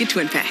Sausage Biscuit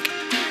Twin Pack.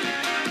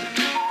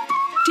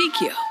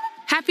 DQ.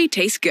 Happy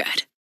tastes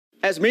good.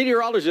 As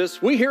meteorologists,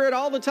 we hear it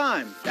all the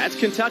time. That's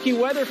Kentucky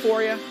weather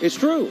for you. It's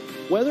true.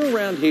 Weather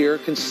around here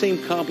can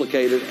seem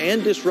complicated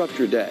and disrupt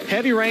your day.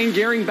 Heavy rain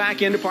gearing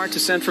back into parts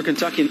of central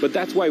Kentucky. But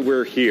that's why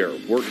we're here,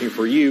 working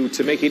for you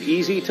to make it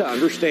easy to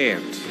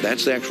understand.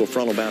 That's the actual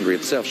frontal boundary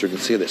itself, so you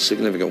can see that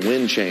significant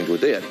wind change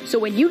with it. So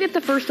when you get the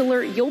first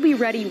alert, you'll be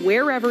ready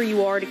wherever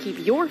you are to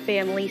keep your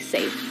family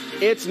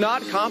safe. It's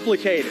not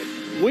complicated.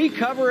 We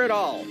cover it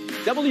all.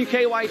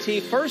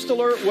 WKYT First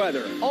Alert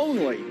Weather,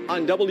 only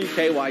on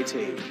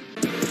WKYT.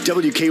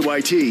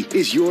 WKYT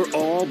is your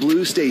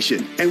all-blue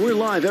station, and we're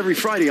live every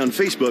Friday on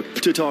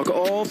Facebook to talk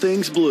all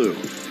things blue.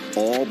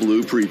 All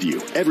Blue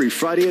Preview, every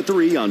Friday at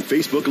 3 on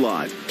Facebook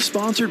Live,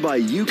 sponsored by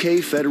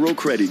UK Federal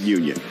Credit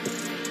Union.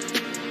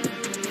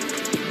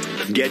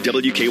 Get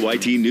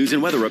WKYT news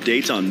and weather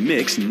updates on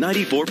Mix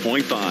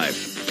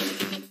 94.5.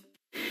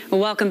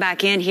 Welcome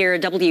back in here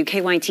at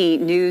WKYT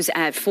News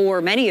at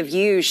 4. Many of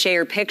you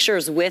share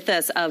pictures with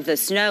us of the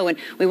snow, and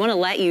we want to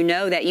let you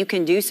know that you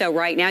can do so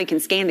right now. You can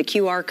scan the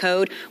QR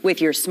code with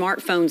your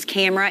smartphone's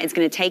camera. It's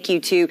going to take you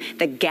to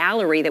the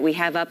gallery that we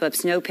have up of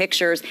snow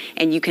pictures,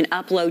 and you can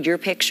upload your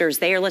pictures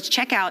there. Let's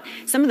check out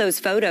some of those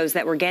photos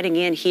that we're getting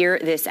in here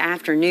this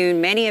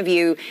afternoon. Many of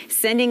you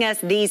sending us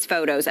these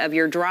photos of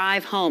your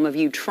drive home, of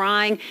you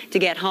trying to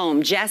get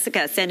home.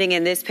 Jessica sending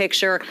in this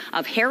picture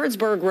of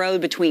Harrodsburg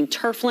Road between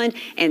Turfland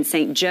and and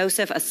St.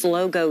 Joseph. A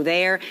slow go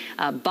there.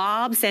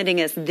 Bob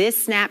sending us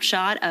this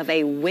snapshot of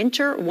a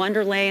winter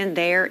wonderland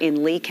there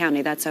in Lee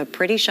County. That's a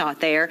pretty shot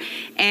there.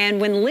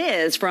 And when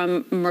Liz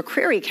from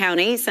McCreary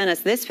County sent us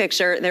this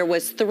picture, there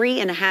was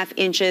 3.5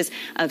 inches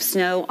of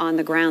snow on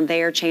the ground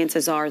there.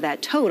 Chances are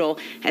that total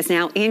has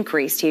now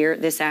increased here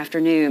this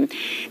afternoon.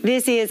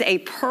 This is a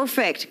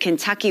perfect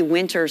Kentucky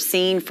winter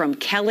scene from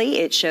Kelly.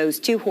 It shows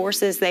 2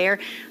 horses there.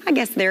 I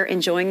guess they're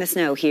enjoying the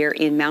snow here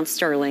in Mount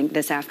Sterling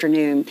this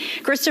afternoon.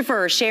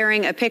 Christopher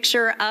sharing a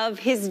picture of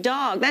his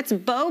dog. That's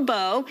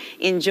Bobo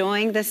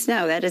enjoying the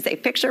snow. That is a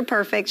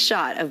picture-perfect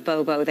shot of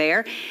Bobo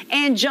there.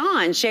 And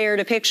John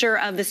shared a picture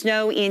of the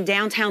snow in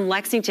downtown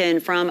Lexington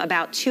from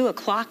about 2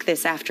 o'clock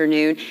this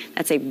afternoon.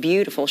 That's a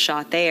beautiful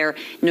shot there.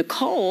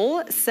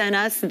 Nicole sent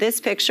us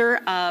this picture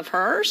of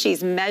her.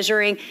 She's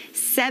measuring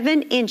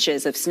 7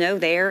 inches of snow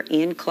there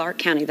in Clark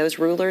County. Those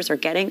rulers are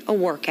getting a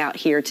workout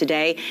here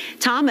today.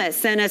 Thomas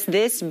sent us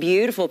this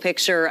beautiful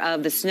picture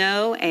of the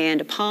snow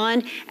and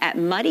pond at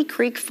Muddy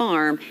Creek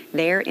Farm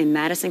there in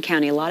Madison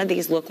County. A lot of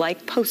these look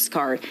like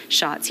postcard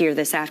shots here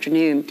this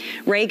afternoon.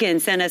 Reagan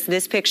sent us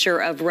this picture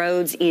of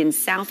roads in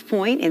South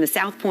Point, in the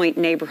South Point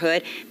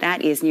neighborhood.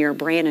 That is near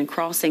Brandon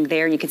Crossing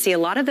there. And you can see a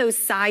lot of those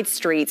side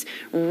streets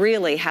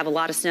really have a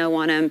lot of snow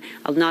on them.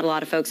 Not a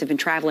lot of folks have been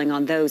traveling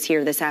on those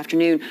here this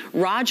afternoon.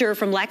 Roger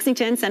from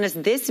Lexington sent us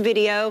this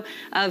video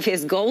of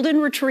his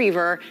golden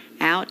retriever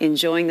out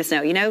enjoying the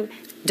snow. You know,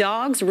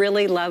 dogs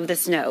really love the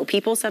snow.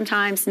 People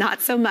sometimes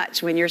not so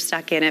much when you're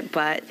stuck in it,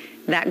 but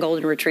that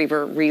golden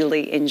retriever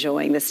really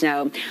enjoying the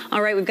snow.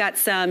 All right, we've got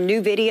some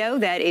new video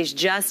that is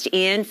just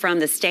in from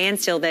the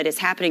standstill that is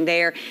happening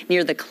there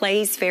near the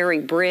Clays Ferry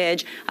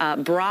Bridge.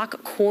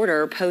 Brock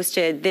Quarter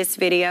posted this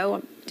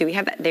video. Do we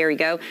have that? There we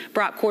go.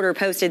 Brock Quarter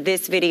posted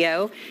this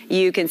video.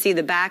 You can see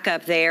the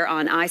backup there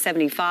on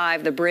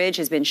I-75. The bridge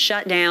has been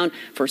shut down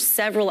for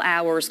several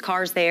hours.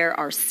 Cars there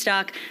are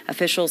stuck.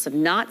 Officials have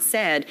not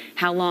said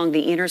how long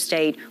the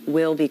interstate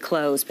will be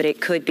closed, but it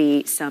could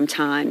be some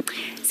time.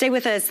 Stay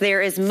with us.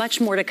 There is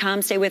much more to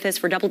come. Stay with us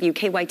for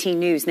WKYT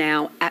News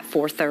now at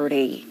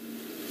 4:30.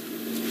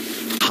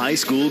 High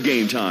school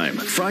game time,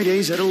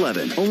 Fridays at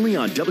 11, only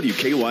on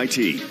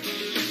WKYT.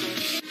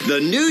 The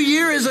new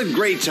year is a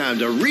great time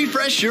to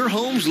refresh your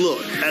home's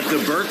look at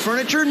the Burke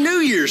Furniture New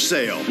Year's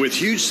Sale with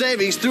huge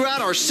savings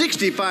throughout our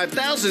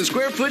 65,000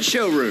 square foot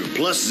showroom,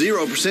 plus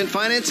 0%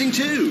 financing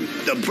too.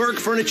 The Burke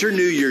Furniture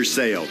New Year's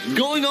Sale,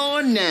 going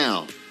on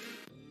now.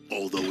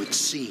 Although it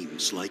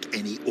seems like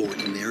any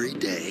ordinary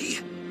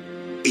day,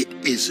 it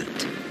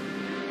isn't.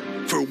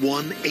 For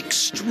one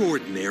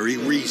extraordinary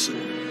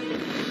reason.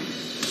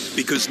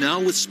 Because now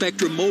with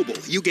Spectrum Mobile,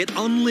 you get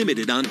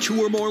unlimited on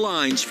 2 or more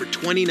lines for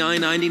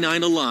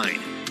 $29.99 a line.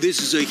 This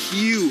is a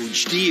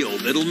huge deal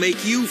that'll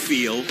make you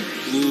feel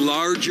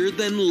larger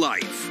than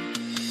life.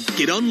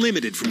 Get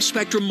unlimited from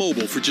Spectrum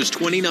Mobile for just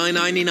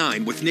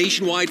 $29.99 with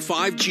nationwide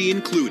 5G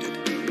included.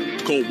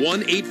 Call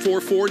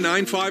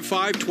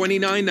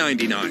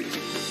 1-844-955-2999.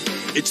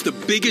 It's the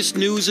biggest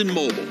news in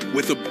mobile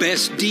with the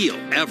best deal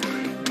ever.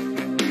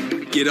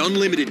 Get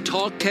unlimited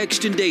talk,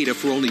 text, and data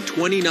for only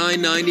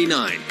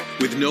 $29.99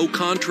 with no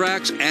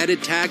contracts,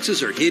 added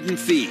taxes, or hidden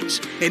fees,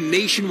 and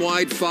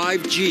nationwide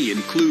 5G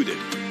included.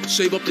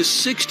 Save up to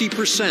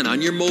 60%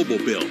 on your mobile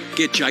bill.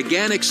 Get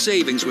gigantic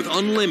savings with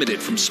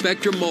unlimited from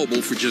Spectrum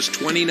Mobile for just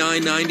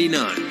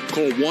 $29.99.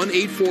 Call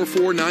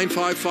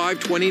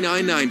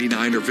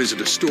 1-844-955-2999 or visit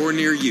a store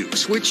near you.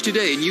 Switch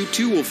today and you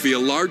too will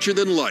feel larger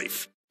than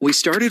life. We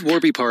started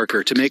Warby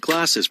Parker to make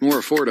glasses more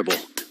affordable.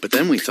 But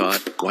then we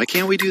thought, why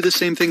can't we do the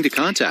same thing to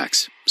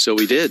contacts? So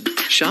we did.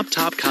 Shop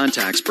top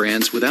contacts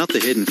brands without the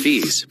hidden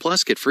fees,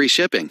 plus get free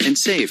shipping and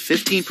save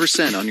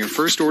 15% on your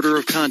first order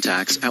of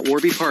contacts at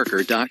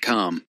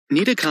warbyparker.com.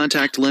 Need a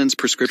contact lens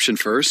prescription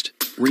first?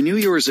 Renew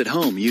yours at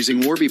home using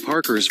Warby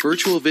Parker's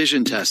virtual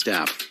vision test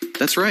app.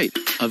 That's right,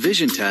 a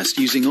vision test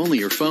using only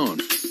your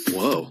phone.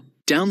 Whoa.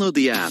 Download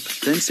the app,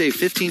 then save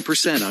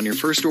 15% on your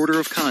first order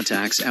of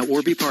contacts at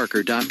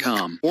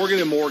warbyparker.com.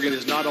 Morgan & Morgan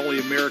is not only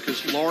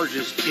America's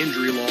largest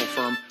injury law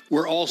firm,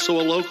 we're also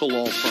a local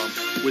law firm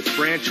with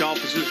branch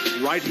offices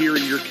right here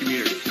in your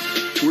community.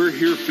 We're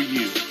here for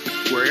you,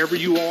 wherever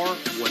you are,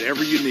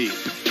 whatever you need.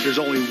 There's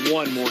only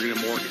one Morgan &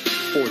 Morgan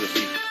for the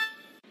people.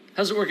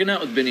 How's it working out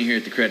with Benny here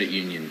at the credit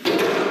union?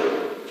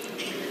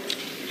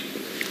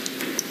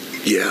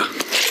 Yeah.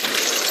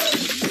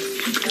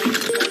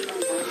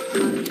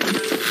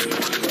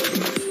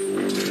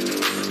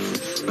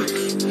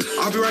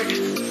 I'll be right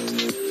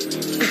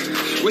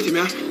with you,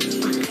 man.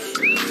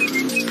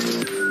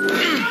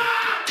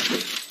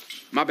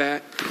 My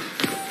bad.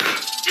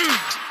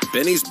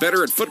 Benny's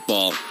better at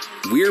football.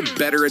 We're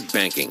better at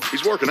banking.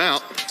 He's working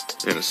out,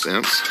 in a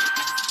sense.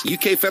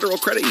 UK Federal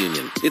Credit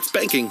Union. It's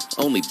banking,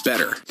 only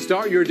better.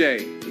 Start your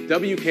day with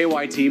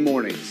WKYT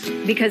Mornings.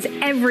 Because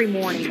every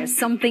morning is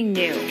something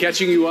new.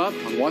 Catching you up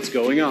on what's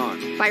going on.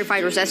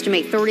 Firefighters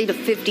estimate 30 to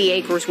 50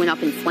 acres went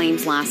up in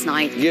flames last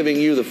night. Giving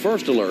you the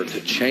first alert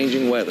to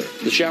changing weather.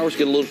 The showers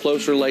get a little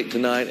closer late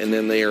tonight, and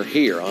then they are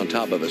here on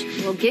top of us.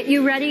 We'll get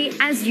you ready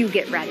as you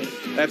get ready.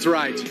 That's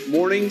right.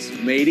 Mornings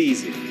made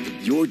easy.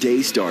 Your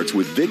day starts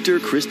with Victor,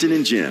 Kristen,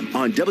 and Jim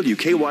on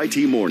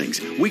WKYT Mornings.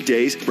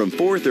 Weekdays from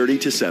 4:30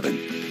 to 7.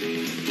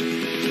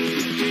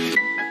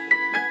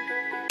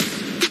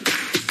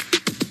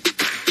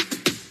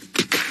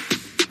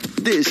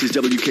 This is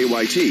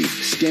WKYT,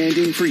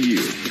 standing for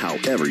you,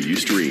 however you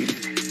stream.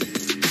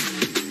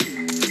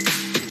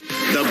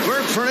 The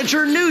Burke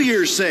Furniture New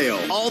Year's Sale.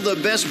 All the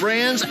best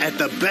brands at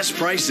the best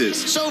prices.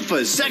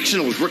 Sofas,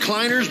 sectionals,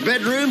 recliners,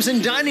 bedrooms,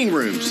 and dining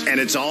rooms. And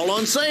it's all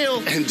on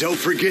sale. And don't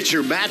forget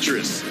your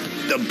mattress.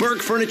 The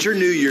Burke Furniture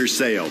New Year's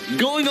Sale.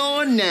 Going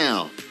on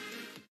now.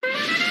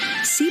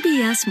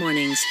 CBS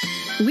Mornings.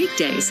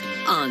 Weekdays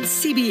on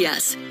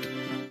CBS.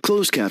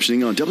 Closed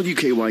captioning on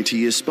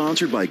WKYT is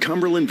sponsored by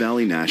Cumberland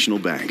Valley National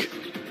Bank.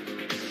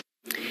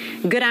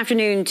 Good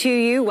afternoon to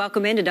you.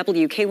 Welcome into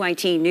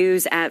WKYT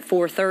News at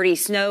 4:30.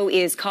 Snow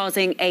is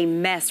causing a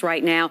mess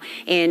right now,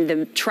 and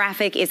the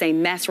traffic is a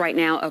mess right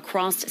now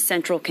across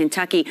central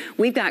Kentucky.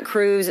 We've got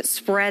crews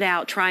spread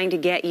out trying to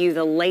get you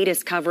the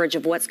latest coverage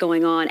of what's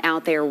going on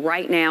out there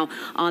right now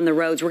on the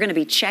roads. We're going to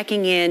be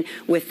checking in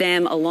with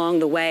them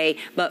along the way.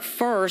 But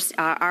first,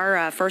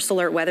 our First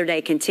Alert Weather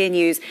Day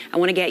continues. I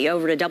want to get you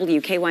over to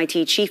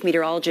WKYT Chief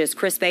Meteorologist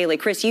Chris Bailey.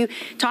 Chris, you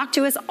talked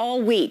to us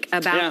all week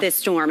about this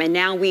storm, and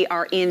now we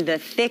are in the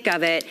thick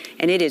of it,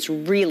 and it is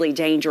really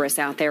dangerous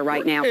out there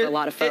right now for a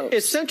lot of folks.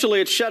 Essentially,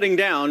 it's shutting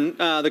down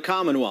the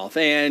Commonwealth.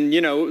 And,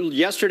 you know,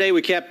 yesterday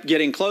we kept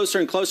getting closer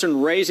and closer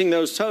and raising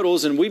those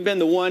totals, and we've been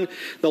the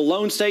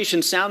lone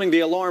station sounding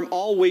the alarm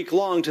all week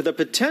long to the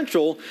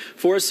potential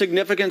for a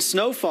significant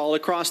snowfall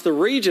across the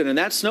region. And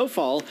that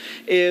snowfall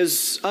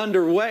is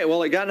underway.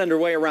 Well, it got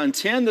underway around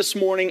 10 this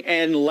morning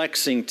in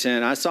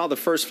Lexington. I saw the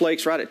first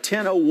flakes right at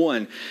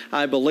 10:01,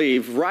 I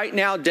believe. Right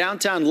now,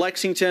 downtown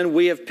Lexington,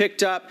 we have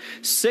picked up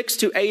 6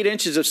 to 8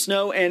 inches of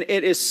snow, and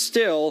it is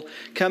still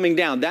coming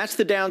down. That's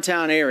the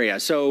downtown area.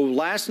 So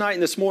last night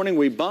and this morning,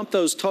 we bumped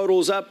those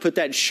totals up, put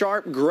that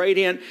sharp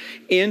gradient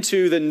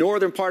into the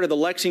northern part of the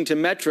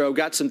Lexington metro,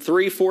 got some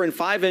 3, 4, and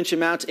 5 inch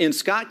amounts in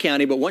Scott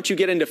County. But once you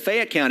get into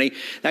Fayette County,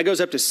 that goes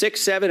up to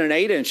 6, 7, and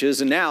 8 inches.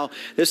 And now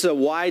this is a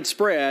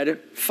widespread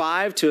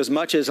 5 to as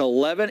much as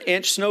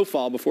 11-inch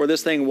snowfall before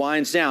this thing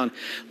winds down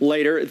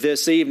later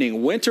this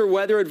evening. Winter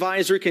weather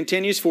advisory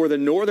continues for the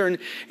northern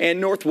and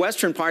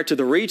northwestern parts of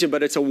the region,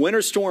 but it's a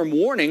winter storm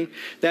warning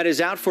that is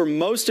out for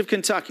most of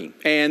Kentucky,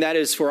 and that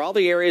is for all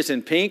the areas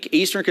in pink.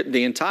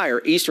 The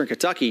entire eastern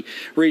Kentucky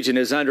region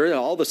is under it.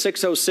 All the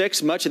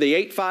 606, much of the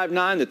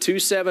 859, the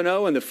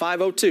 270, and the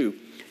 502.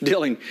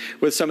 Dealing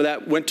with some of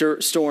that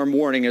winter storm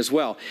warning as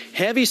well.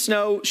 Heavy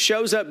snow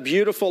shows up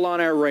beautifully on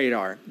our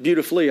radar.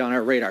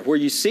 Where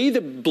you see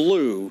the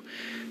blue,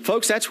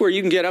 folks, that's where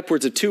you can get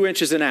upwards of 2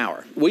 inches an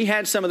hour. We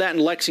had some of that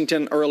in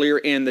Lexington earlier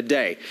in the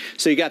day.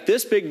 So you got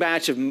this big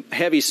batch of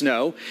heavy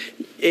snow.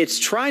 It's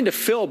trying to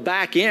fill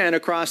back in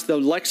across the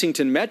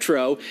Lexington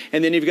metro,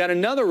 and then you've got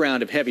another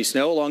round of heavy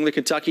snow along the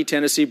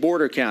Kentucky-Tennessee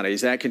border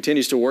counties. That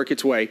continues to work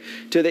its way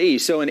to the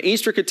east. So in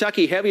eastern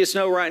Kentucky, heaviest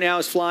snow right now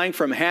is flying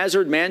from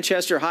Hazard,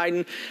 Manchester,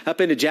 Hyden, up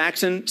into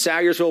Jackson,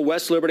 Salyersville,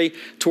 West Liberty,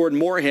 toward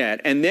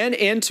Moorhead. And then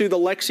into the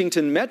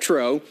Lexington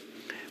metro,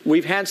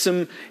 we've had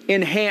some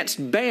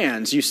enhanced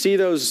bands. You see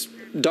those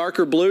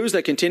darker blues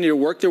that continue to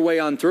work their way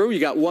on through. You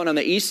got one on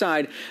the east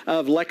side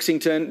of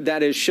Lexington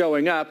that is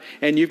showing up,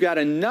 and you've got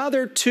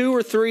another 2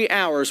 or 3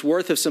 hours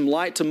worth of some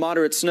light to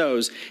moderate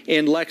snows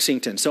in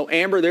Lexington. So,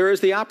 Amber, there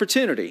is the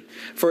opportunity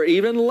for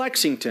even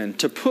Lexington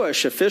to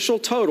push official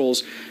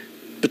totals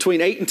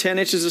between 8 and 10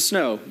 inches of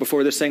snow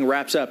before this thing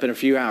wraps up in a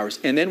few hours.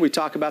 And then we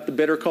talk about the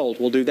bitter cold.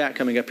 We'll do that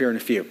coming up here in a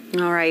few.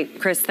 All right,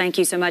 Chris, thank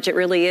you so much. It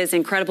really is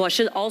incredible. I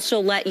should also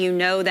let you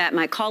know that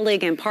my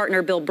colleague and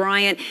partner, Bill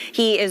Bryant,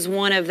 he is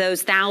one of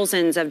those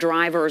thousands of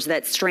drivers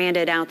that's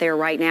stranded out there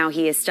right now.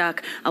 He is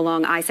stuck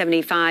along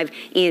I-75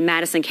 in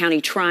Madison County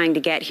trying to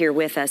get here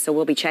with us. So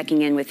we'll be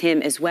checking in with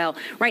him as well.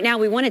 Right now,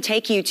 we want to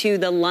take you to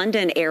the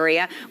London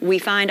area. We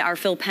find our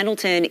Phil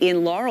Pendleton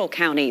in Laurel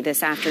County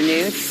this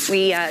afternoon.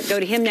 We go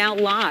to him now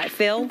live.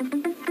 Phil?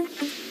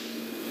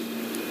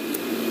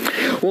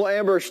 Well,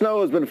 Amber,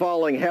 snow has been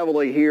falling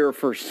heavily here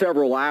for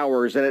several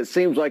hours, and it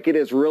seems like it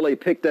has really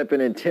picked up in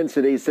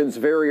intensity since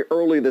very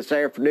early this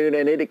afternoon,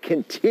 and it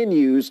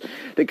continues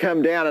to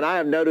come down. And I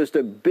have noticed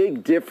a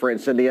big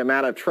difference in the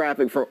amount of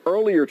traffic from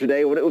earlier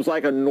today when it was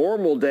like a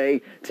normal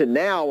day to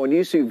now when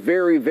you see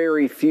very,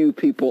 very few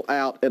people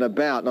out and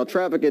about. Now,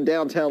 traffic in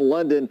downtown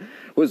London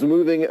was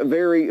moving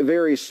very,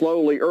 very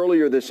slowly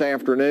earlier this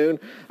afternoon.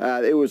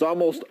 It was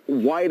almost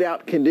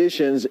whiteout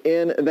conditions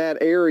in that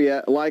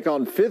area, like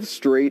on 5th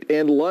Street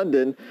in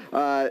London.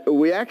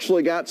 We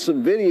actually got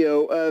some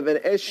video of an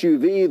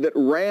SUV that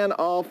ran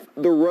off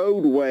the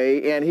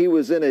roadway, and he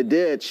was in a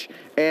ditch,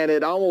 and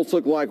it almost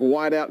looked like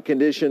whiteout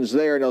conditions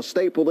there. Now,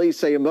 state police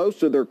say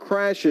most of their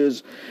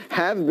crashes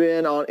have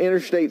been on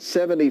Interstate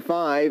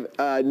 75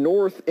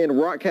 north in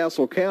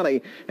Rockcastle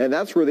County, and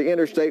that's where the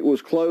interstate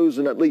was closed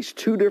in at least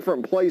 2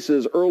 different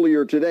places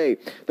earlier today.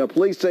 The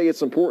police say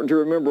it's important to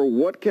remember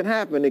what can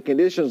happen in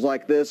conditions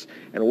like this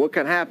and what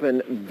can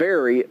happen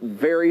very,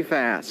 very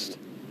fast.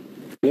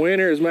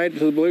 Winter is made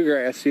to the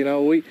bluegrass. You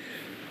know,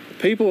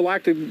 people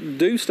like to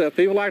do stuff.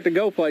 People like to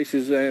go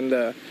places,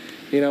 and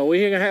you know,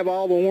 we ain't gonna have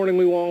all the warning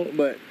we want,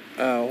 but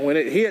when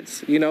it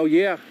hits, you know,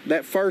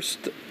 that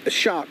first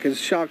shock is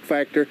shock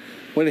factor.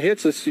 When it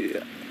hits us,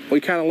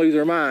 we kind of lose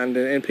our mind,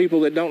 and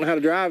people that don't know how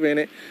to drive in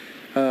it,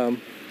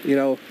 you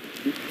know,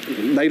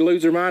 they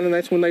lose their mind, and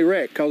that's when they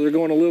wreck because they're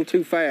going a little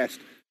too fast.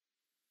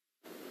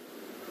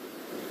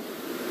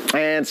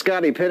 And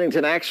Scotty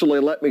Pennington actually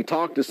let me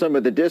talk to some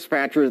of the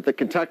dispatchers at the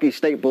Kentucky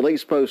State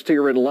Police Post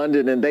here in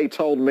London, and they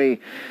told me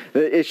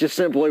that it's just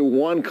simply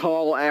one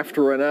call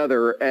after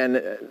another,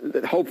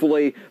 and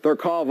hopefully their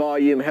call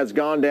volume has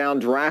gone down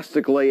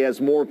drastically as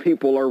more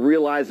people are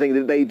realizing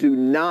that they do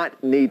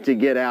not need to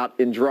get out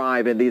and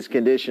drive in these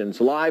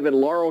conditions. Live in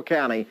Laurel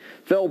County,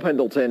 Phil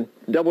Pendleton,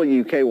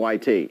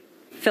 WKYT.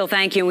 Phil,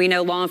 thank you. We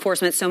know law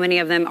enforcement, so many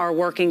of them are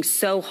working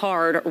so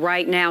hard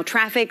right now.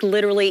 Traffic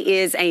literally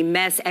is a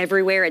mess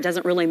everywhere. It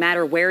doesn't really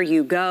matter where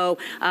you go.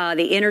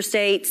 The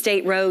interstate,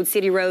 state roads,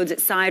 city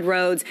roads, side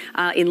roads.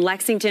 In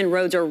Lexington,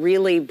 roads are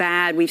really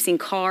bad. We've seen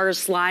cars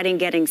sliding,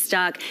 getting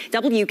stuck.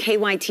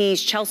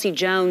 WKYT's Chelsea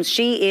Jones,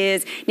 she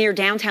is near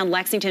downtown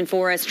Lexington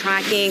for us,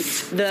 tracking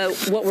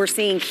what we're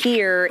seeing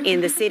here in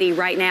the city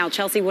right now.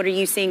 Chelsea, what are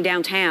you seeing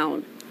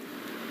downtown?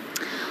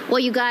 Well,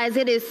 you guys,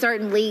 it is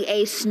certainly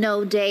a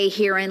snow day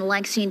here in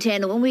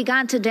Lexington. When we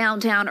got to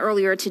downtown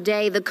earlier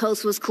today, the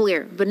coast was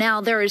clear. But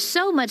now there is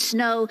so much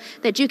snow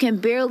that you can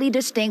barely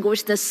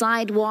distinguish the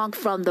sidewalk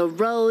from the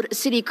road.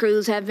 City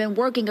crews have been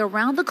working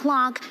around the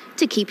clock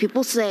to keep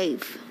people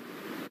safe.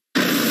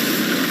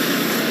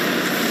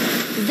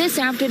 This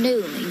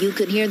afternoon, you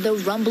could hear the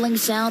rumbling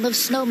sound of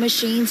snow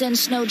machines and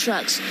snow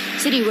trucks.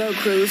 City road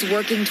crews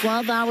working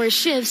 12-hour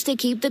shifts to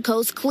keep the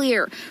coast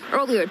clear.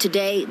 Earlier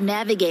today,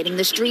 navigating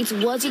the streets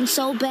wasn't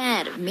so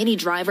bad. Many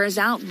drivers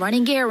out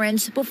running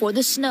errands before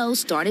the snow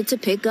started to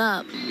pick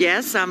up.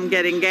 Yes, I'm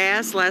getting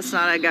gas. Last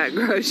night I got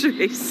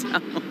groceries,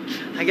 so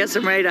I guess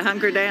I'm ready to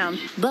hunker down.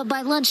 But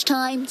by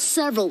lunchtime,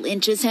 several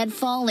inches had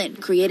fallen,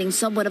 creating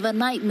somewhat of a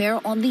nightmare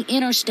on the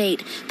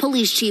interstate.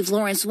 Police Chief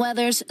Lawrence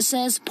Weathers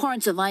says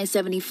parts of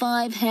I-75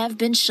 have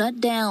been shut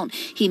down.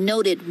 He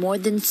noted more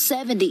than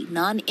 70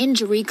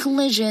 non-injury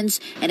collisions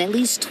and at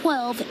least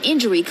 12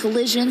 injury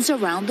collisions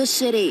around the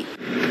city.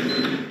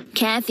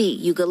 Kathy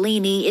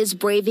Ugolini is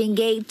braving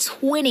a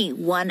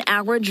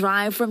 21-hour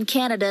drive from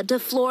Canada to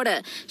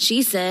Florida.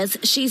 She says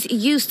she's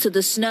used to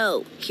the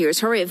snow. Here's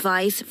her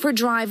advice for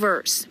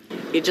drivers.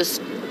 You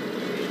just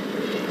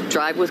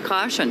drive with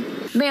caution.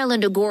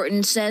 Marilyn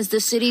DeGorton says the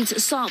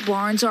city's salt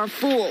barns are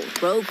full.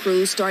 Road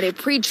crews started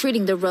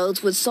pre-treating the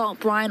roads with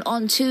salt brine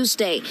on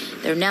Tuesday.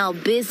 They're now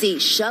busy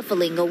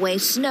shuffling away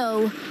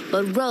snow,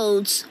 but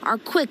roads are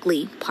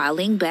quickly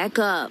piling back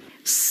up.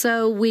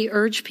 So we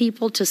urge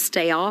people to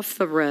stay off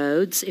the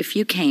roads if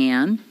you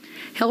can.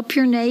 Help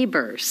your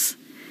neighbors,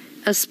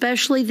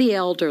 especially the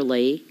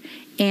elderly,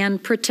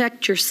 and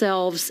protect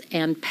yourselves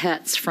and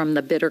pets from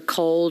the bitter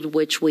cold,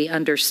 which we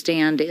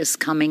understand is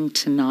coming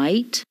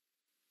tonight.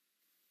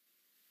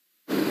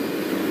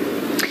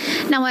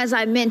 Now, as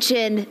I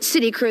mentioned,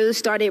 city crews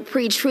started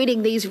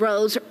pre-treating these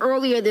roads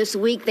earlier this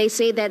week. They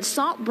say that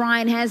salt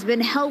brine has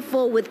been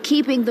helpful with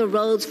keeping the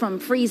roads from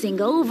freezing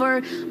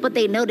over, but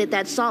they noted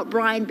that salt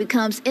brine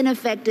becomes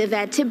ineffective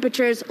at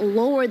temperatures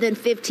lower than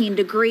 15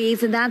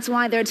 degrees, and that's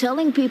why they're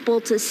telling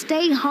people to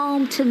stay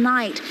home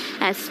tonight,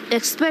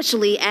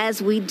 especially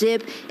as we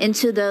dip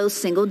into those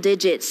single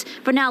digits.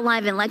 For now,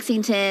 live in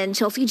Lexington,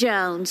 Chelsea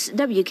Jones,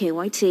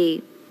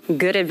 WKYT.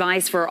 Good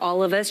advice for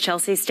all of us.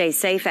 Chelsea, stay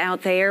safe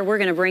out there. We're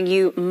going to bring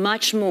you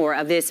much more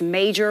of this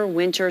major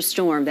winter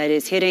storm that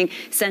is hitting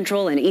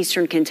central and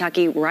eastern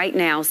Kentucky right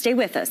now. Stay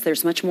with us.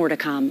 There's much more to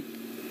come.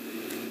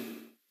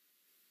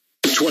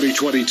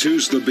 2022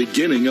 is the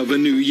beginning of a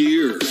new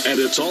year, and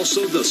it's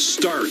also the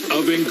start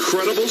of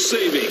incredible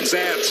savings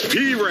at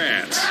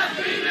P-Rats.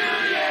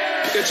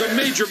 It's a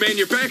major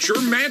manufacturer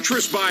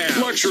mattress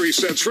buyout. Luxury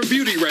sets from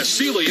Beauty Rest,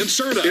 Sealy, and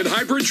Serta in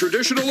hybrid,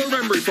 traditional, or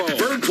memory foam.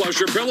 Bird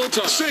Pleasure Pillow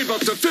Top. Save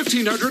up to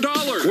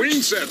 $1,500.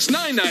 Queen sets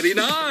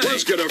 $9.99.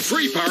 Plus get a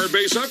free power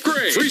base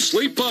upgrade. Free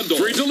sleep bundle.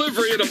 Free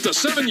delivery and up to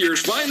 7 years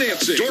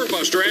financing.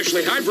 Doorbuster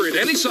Ashley Hybrid,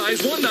 any size,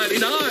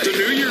 $199. The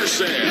New Year's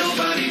sale.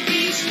 Nobody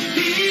beats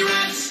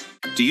P-Rats.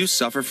 Do you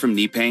suffer from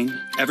knee pain?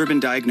 Ever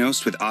been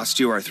diagnosed with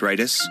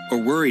osteoarthritis or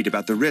worried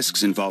about the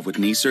risks involved with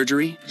knee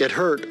surgery? It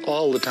hurt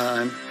all the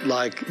time,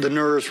 like the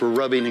nerves were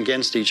rubbing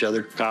against each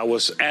other. I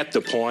was at the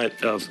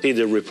point of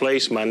either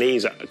replace my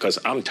knees because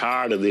I'm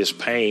tired of this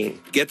pain.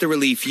 Get the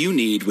relief you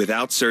need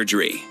without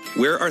surgery.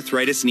 We're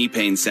Arthritis Knee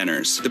Pain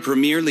Centers, the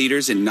premier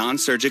leaders in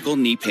non-surgical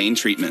knee pain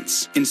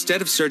treatments.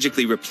 Instead of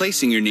surgically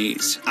replacing your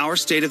knees, our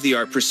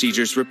state-of-the-art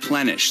procedures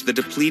replenish the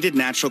depleted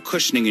natural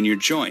cushioning in your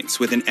joints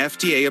with an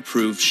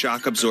FDA-approved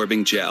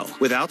shock-absorbing gel,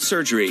 without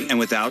surgery and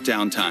without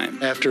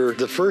downtime. After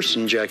the first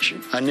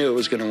injection, I knew it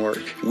was going to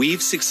work.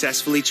 We've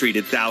successfully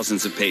treated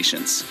thousands of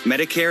patients.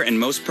 Medicare and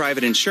most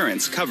private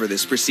insurance cover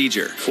this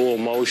procedure. Full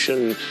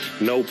motion,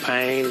 no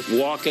pain,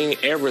 walking,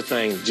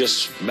 everything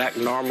just back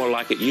normal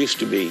like it used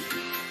to be.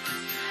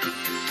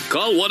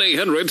 Call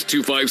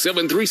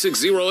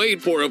 1-800-257-3608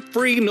 for a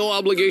free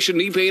no-obligation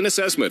knee pain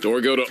assessment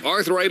or go to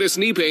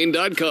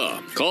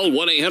arthritiskneepain.com. Call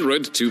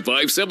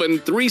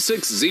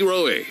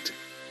 1-800-257-3608.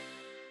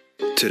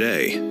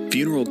 Today,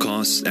 funeral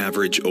costs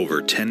average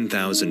over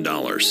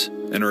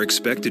 $10,000 and are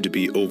expected to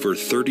be over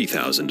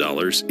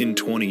 $30,000 in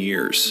 20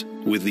 years.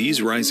 With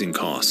these rising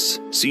costs,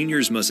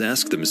 seniors must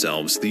ask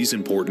themselves these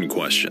important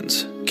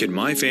questions. Can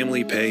my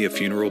family pay a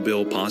funeral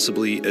bill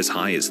possibly as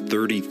high as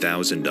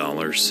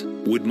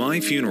 $30,000? Would my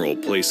funeral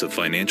place a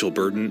financial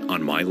burden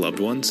on my loved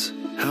ones?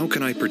 How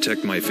can I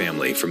protect my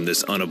family from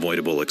this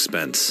unavoidable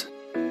expense?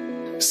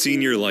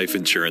 Senior Life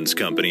Insurance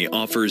Company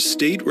offers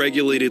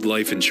state-regulated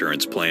life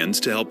insurance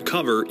plans to help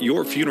cover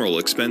your funeral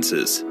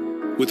expenses.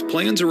 With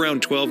plans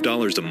around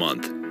 $12 a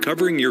month,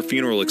 covering your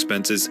funeral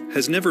expenses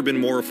has never been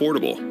more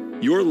affordable.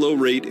 Your low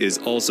rate is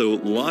also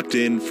locked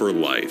in for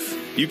life.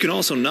 You can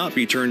also not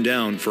be turned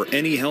down for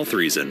any health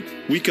reason.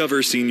 We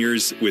cover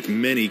seniors with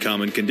many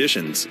common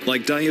conditions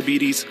like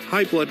diabetes,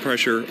 high blood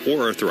pressure,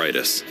 or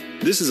arthritis.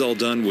 This is all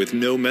done with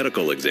no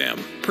medical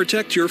exam.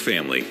 Protect your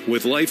family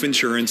with life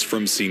insurance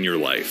from Senior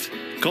Life.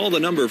 Call the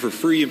number for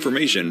free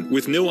information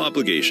with no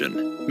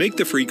obligation. Make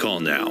the free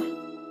call now.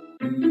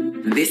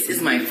 This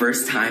is my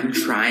first time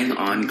trying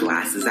on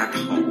glasses at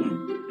home.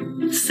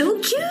 So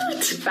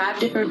cute! 5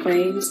 different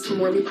frames from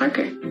Warby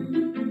Parker.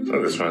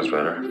 Oh, this one's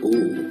better.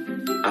 Ooh.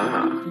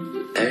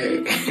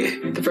 Hey.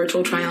 The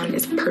virtual try-on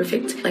is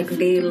perfect. Like,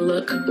 they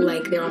look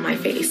like they're on my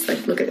face.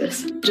 Like, look at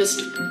this.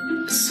 Just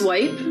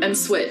swipe and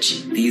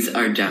switch. These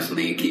are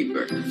definitely a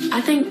keeper.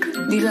 I think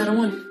these are the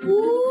one.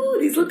 Ooh,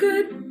 these look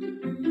good.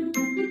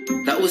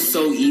 That was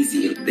so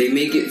easy. They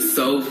make it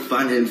so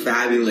fun and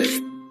fabulous.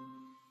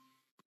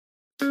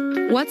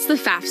 What's the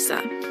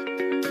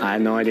FAFSA? I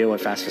have no idea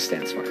what FAFSA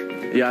stands for.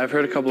 Yeah, I've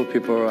heard a couple of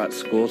people at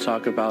school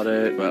talk about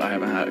it, but I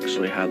haven't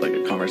actually had like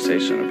a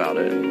conversation about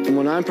it. And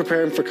when I'm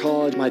preparing for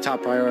college, my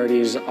top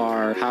priorities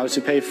are how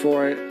to pay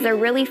for it. They're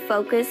really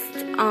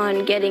focused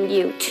on getting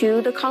you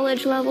to the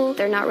college level.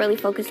 They're not really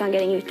focused on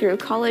getting you through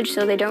college,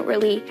 so they don't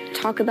really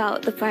talk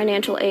about the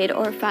financial aid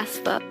or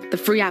FAFSA. The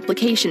free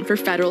application for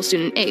federal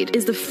student aid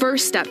is the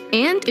first step,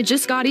 and it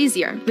just got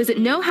easier. Visit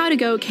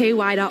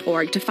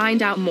knowhowtogoky.org to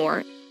find out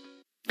more.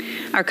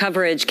 Our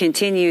coverage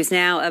continues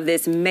now of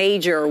this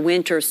major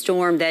winter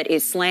storm that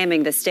is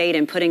slamming the state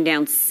and putting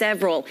down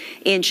several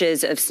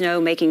inches of snow,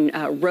 making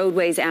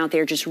roadways out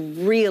there just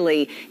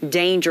really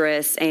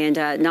dangerous and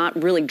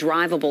not really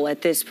drivable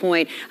at this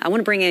point. I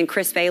want to bring in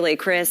Chris Bailey.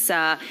 Chris,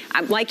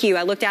 like you,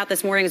 I looked out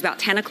this morning. It was about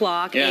 10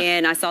 o'clock,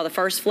 and I saw the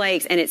first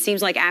flakes, and it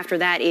seems like after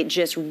that it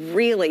just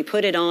really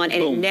put it on,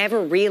 and it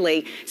never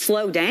really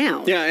slowed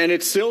down. Yeah, and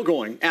it's still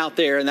going out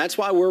there, and that's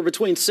why we're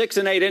between 6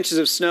 and 8 inches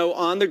of snow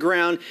on the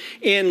ground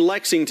in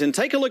Lexington.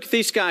 Take a look at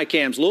these sky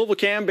cams. Louisville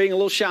cam being a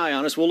little shy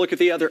on us. We'll look at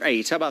the other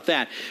 8. How about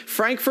that?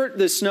 Frankfort,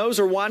 the snows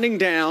are winding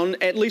down.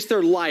 At least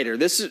they're lighter.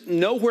 This is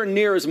nowhere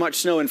near as much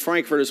snow in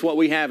Frankfort as what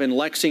we have in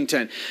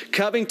Lexington.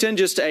 Covington,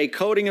 just a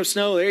coating of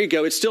snow. There you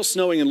go. It's still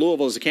snowing in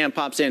Louisville as the cam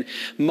pops in.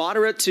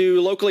 Moderate to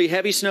locally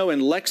heavy snow in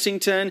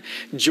Lexington.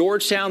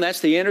 Georgetown, that's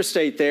the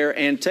interstate there.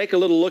 And take a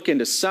little look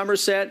into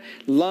Somerset,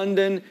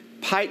 London,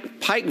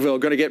 Pikeville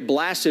going to get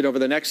blasted over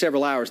the next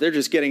several hours. They're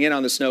just getting in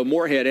on the snow.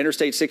 Moorhead,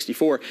 Interstate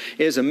 64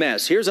 is a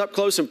mess. Here's up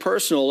close and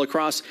personal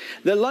across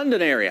the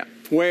London area,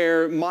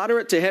 where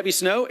moderate to heavy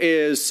snow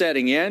is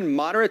setting in.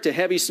 Moderate to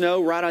heavy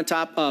snow right on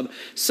top of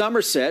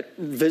Somerset.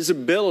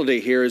 Visibility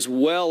here is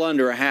well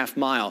under a half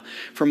mile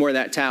from where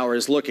that tower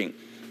is looking.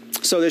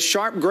 So this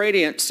sharp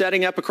gradient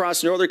setting up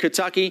across northern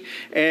Kentucky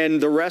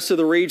and the rest of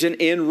the region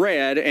in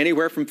red,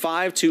 anywhere from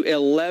 5 to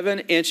 11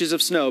 inches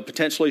of snow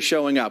potentially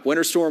showing up.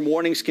 Winter storm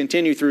warnings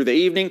continue through the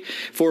evening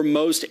for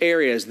most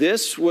areas.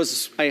 This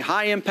was a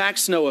high-impact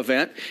snow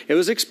event. It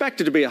was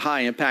expected to be a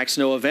high-impact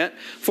snow event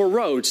for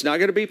roads. Not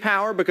going to be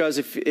power because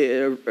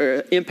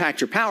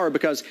impact your power,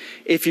 because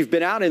if you've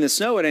been out in the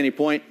snow at any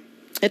point,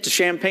 it's a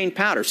champagne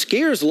powder.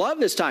 Skiers love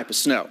this type of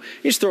snow.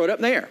 You just throw it up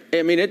in the air.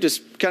 I mean, it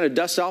just kind of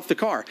dusts off the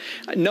car.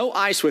 No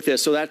ice with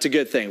this, so that's a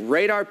good thing.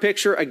 Radar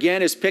picture,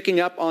 again, is picking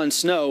up on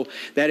snow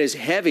that is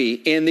heavy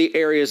in the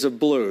areas of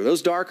blue.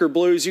 Those darker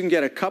blues, you can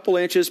get a couple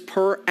inches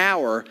per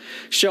hour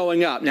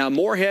showing up. Now,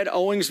 Moorhead,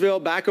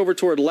 Owensville, back over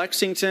toward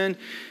Lexington,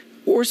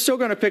 we're still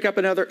going to pick up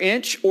another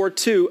inch or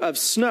two of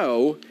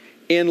snow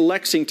in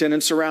Lexington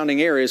and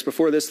surrounding areas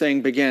before this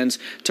thing begins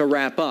to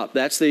wrap up.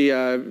 That's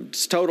the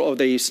total of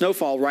the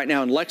snowfall right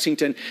now in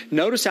Lexington.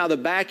 Notice how the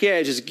back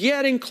edge is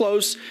getting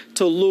close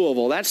to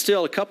Louisville. That's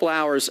still a couple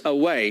hours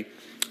away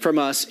from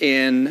us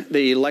in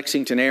the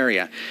Lexington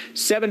area.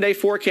 7-day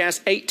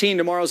forecast, 18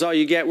 tomorrow is all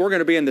you get. We're going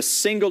to be in the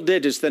single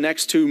digits the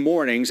next 2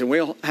 mornings, and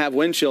we'll have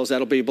wind chills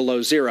that'll be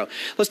below zero.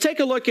 Let's take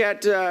a look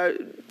at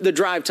the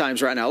drive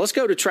times right now. Let's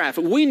go to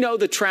traffic. We know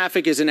the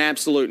traffic is an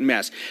absolute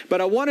mess, but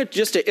I wanted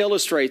just to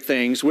illustrate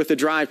things with the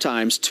drive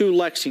times to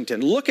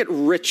Lexington. Look at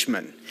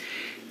Richmond.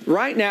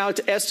 Right now,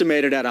 it's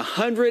estimated at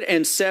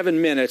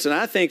 107 minutes, and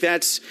I think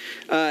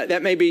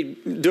that may be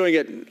doing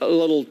it a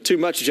little too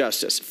much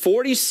justice.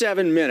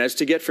 47 minutes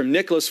to get from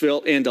Nicholasville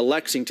into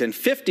Lexington,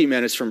 50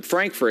 minutes from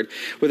Frankfort,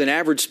 with an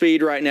average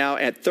speed right now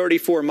at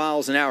 34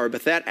 miles an hour.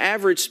 But that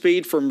average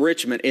speed from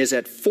Richmond is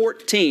at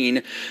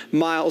 14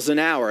 miles an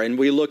hour. And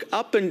we look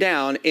up and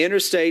down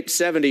Interstate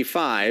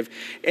 75,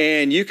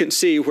 and you can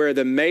see where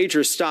the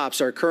major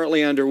stops are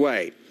currently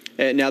underway.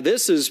 Now,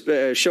 this is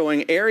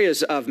showing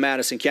areas of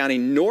Madison County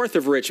north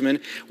of Richmond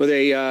with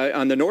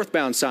on the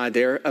northbound side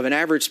there of an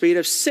average speed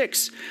of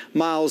 6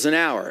 miles an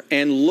hour.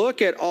 And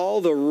look at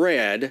all the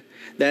red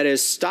that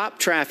is stop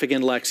traffic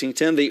in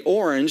Lexington. The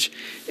orange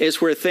is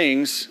where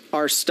things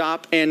are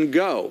stop and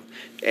go.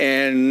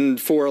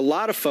 And for a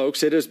lot of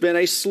folks, it has been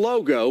a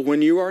slow go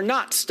when you are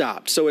not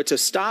stopped. So it's a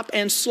stop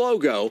and slow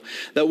go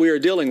that we are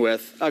dealing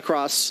with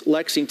across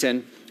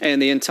Lexington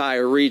and the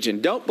entire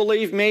region. Don't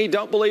believe me.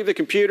 Don't believe the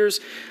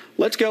computers.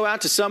 Let's go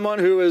out to someone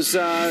who is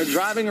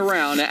driving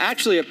around,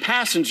 actually a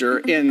passenger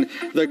in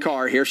the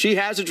car here. She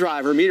has a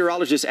driver,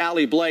 meteorologist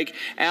Allie Blake.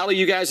 Allie,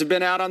 you guys have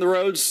been out on the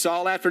roads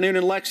all afternoon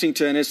in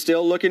Lexington. It's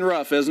still looking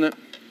rough, isn't it?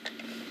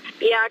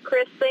 Yeah,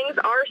 Chris, things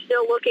are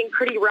still looking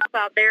pretty rough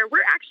out there.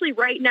 We're actually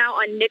right now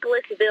on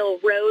Nicholasville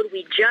Road.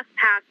 We just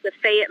passed the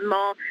Fayette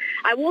Mall.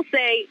 I will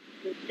say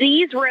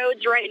these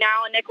roads right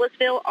now in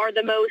Nicholasville are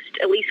the most,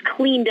 at least,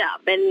 cleaned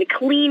up. And the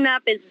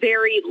cleanup is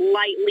very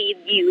lightly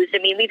used. I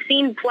mean, we've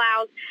seen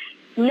plows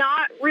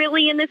not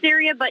really in this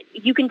area, but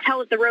you can tell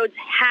that the roads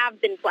have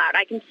been plowed.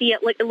 I can see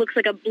it looks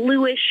like a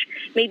bluish,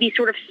 maybe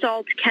sort of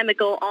salt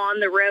chemical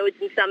on the roads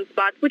in some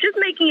spots, which is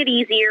making it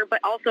easier. But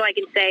also I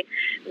can say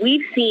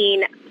we've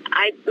seen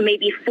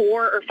maybe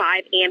 4 or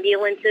 5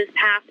 ambulances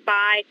pass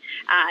by.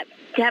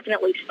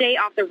 Definitely stay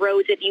off the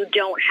roads if you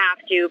don't have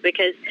to,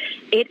 because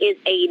it is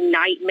a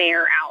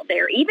nightmare out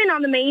there. Even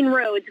on the main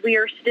roads, we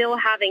are still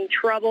having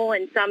trouble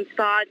in some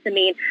spots. I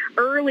mean,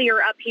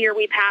 earlier up here,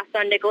 we passed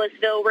on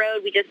Nicholasville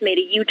Road. We just made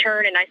a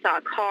U-turn, and I saw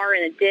a car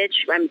in a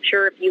ditch. I'm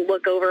sure if you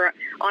look over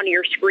on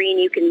your screen,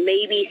 you can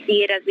maybe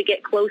see it as we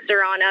get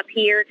closer on up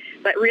here.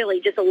 But really,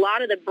 just a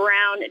lot of the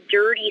brown,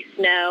 dirty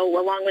snow,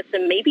 along with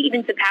maybe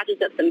even some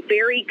patches of some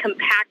very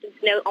compacted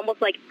snow,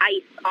 almost like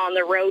ice on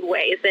the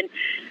roadways. And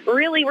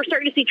really, we're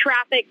starting to see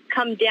traffic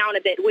come down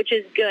a bit, which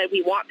is good.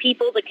 We want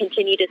people to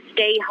continue to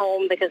stay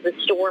home because the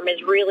storm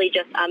is really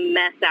just a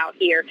mess out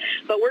here.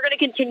 But we're going to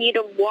continue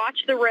to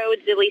watch the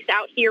roads, at least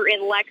out here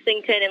in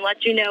Lexington, and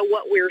let you know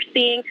what we're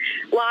seeing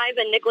live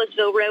in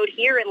Nicholasville Road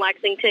here in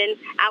Lexington.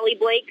 Allie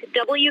Blake,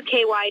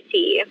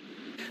 WKYT.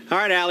 All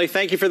right, Allie,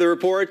 thank you for the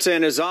reports.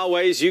 And as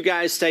always, you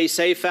guys stay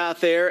safe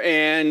out there.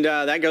 And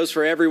that goes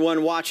for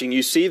everyone watching.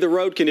 You see the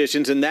road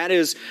conditions, and that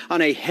is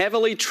on a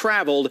heavily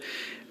traveled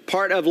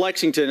part of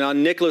Lexington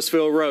on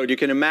Nicholasville Road. You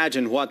can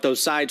imagine what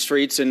those side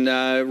streets and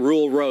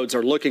rural roads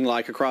are looking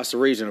like across the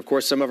region. Of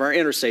course, some of our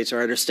interstates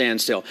are at a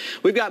standstill.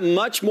 We've got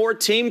much more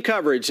team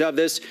coverage of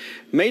this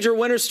major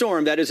winter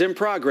storm that is in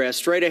progress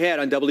straight ahead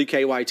on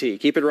WKYT.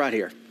 Keep it right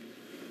here.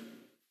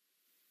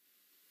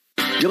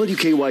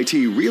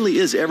 WKYT really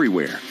is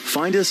everywhere.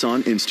 Find us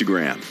on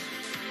Instagram.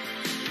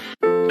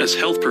 As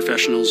health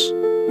professionals,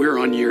 we're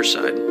on your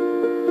side.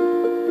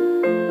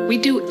 We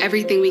do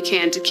everything we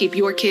can to keep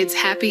your kids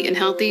happy and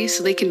healthy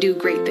so they can do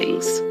great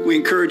things. We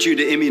encourage you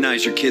to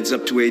immunize your kids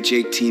up to age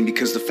 18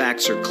 because the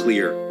facts are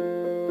clear.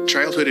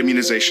 Childhood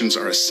immunizations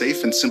are a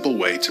safe and simple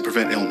way to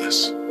prevent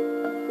illness.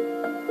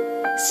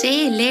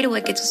 Sé el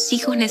héroe que tus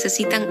hijos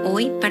necesitan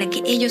hoy para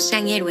que ellos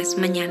sean héroes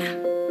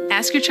mañana.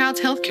 Ask your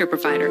child's healthcare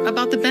provider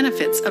about the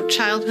benefits of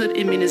childhood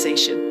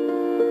immunization.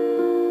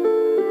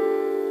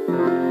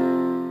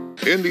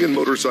 Indian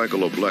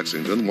Motorcycle of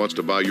Lexington wants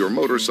to buy your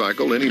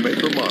motorcycle, any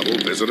make or model.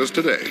 Visit us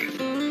today.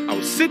 I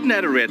was sitting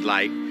at a red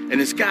light, and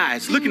this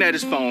guy's looking at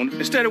his phone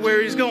instead of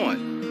where he's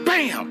going.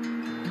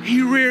 Bam!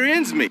 He rear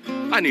ends me.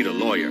 I need a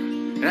lawyer,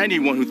 and I need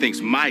one who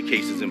thinks my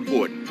case is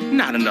important,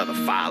 not another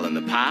file in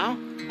the pile.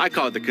 I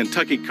called the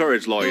Kentucky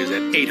Courage Lawyers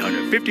at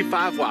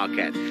 855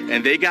 Wildcat,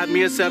 and they got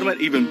me a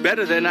settlement even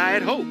better than I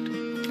had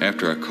hoped.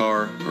 After a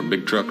car or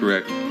big truck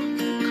wreck,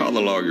 call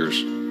the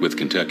lawyers with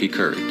Kentucky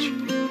Courage.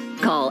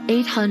 Call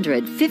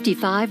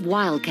 855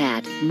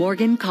 Wildcat.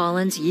 Morgan,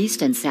 Collins,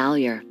 Yeast, and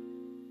Salyer.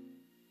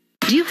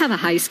 Do you have a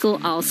high school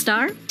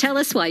all-star? Tell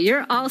us why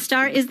your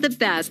all-star is the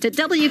best at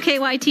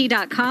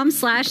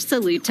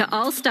WKYT.com/salute to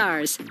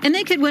all-stars. And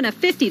they could win a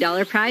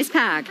 $50 prize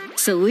pack.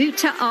 Salute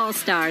to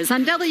all-stars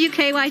on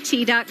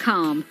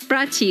WKYT.com.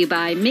 Brought to you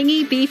by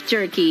Mingy Beef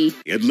Jerky.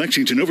 At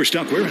Lexington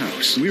Overstock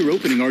Warehouse, we're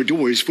opening our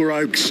doors for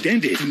our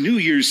extended New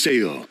Year's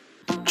sale.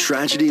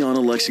 Tragedy on a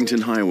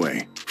Lexington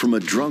highway from a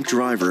drunk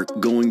driver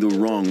going the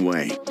wrong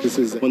way. This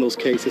is one of those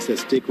cases that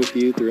stick with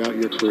you throughout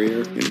your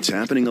career. And it's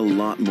happening a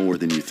lot more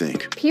than you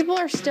think. People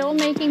are still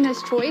making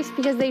this choice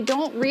because they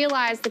don't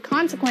realize the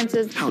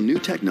consequences. How new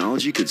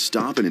technology could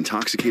stop an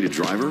intoxicated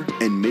driver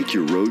and make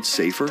your roads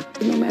safer.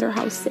 No matter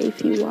how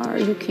safe you are,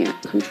 you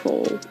can't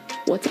control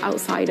what's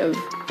outside of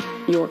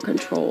your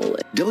control.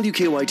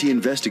 WKYT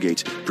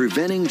investigates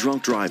preventing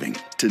drunk driving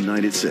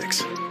tonight at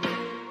 6.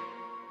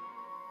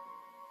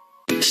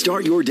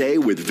 Start your day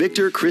with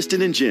Victor,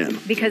 Kristen, and Jim.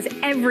 Because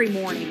every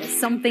morning is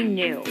something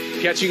new.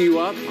 Catching you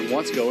up on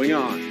what's going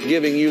on.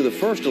 Giving you the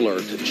first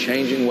alert to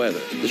changing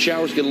weather. The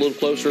showers get a little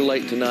closer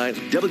late tonight.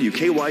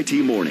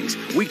 WKYT mornings,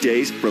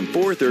 weekdays from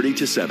 4:30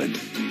 to 7.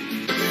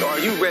 Are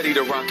you ready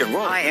to rock and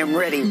roll? I am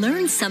ready.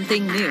 Learn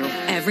something new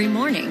every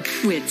morning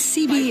with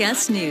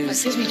CBS News.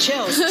 That gives me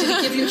chills. Did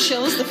he give you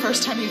chills the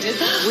first time you did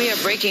that? We have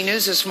breaking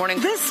news this morning.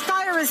 This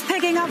fire is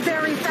picking up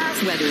very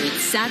fast. Whether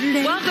it's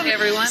Saturday, welcome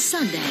everyone,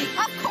 Sunday,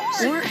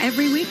 or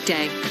every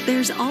weekday,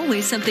 there's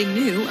always something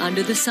new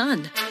under the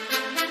sun.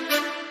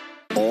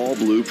 All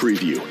Blue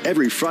Preview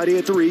every Friday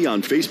at 3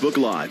 on Facebook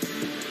Live.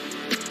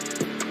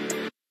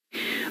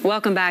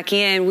 Welcome back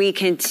in. We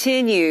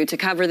continue to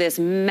cover this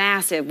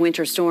massive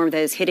winter storm that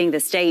is hitting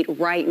the state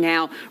right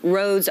now.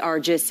 Roads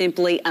are just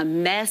simply a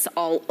mess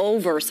all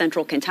over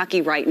central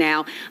Kentucky right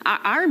now.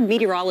 Our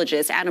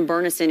meteorologist, Adam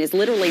Burnison, is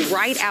literally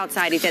right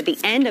outside. He's at the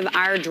end of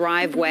our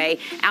driveway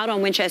out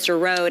on Winchester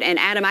Road. And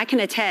Adam, I can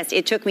attest,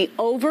 it took me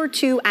over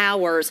 2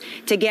 hours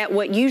to get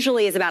what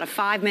usually is about a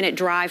 5-minute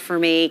drive for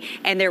me.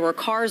 And there were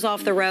cars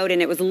off the road,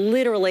 and it was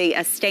literally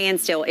a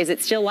standstill. Is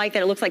it still like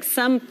that? It looks like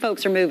some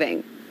folks are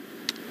moving.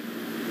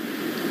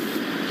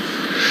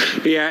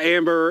 Yeah,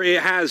 Amber, it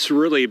has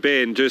really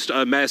been just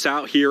a mess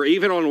out here.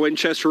 Even on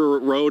Winchester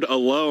Road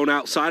alone,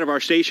 outside of our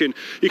station,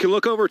 you can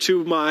look over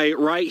to my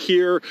right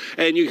here,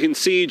 and you can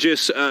see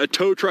just a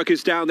tow truck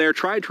is down there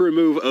trying to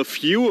remove a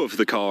few of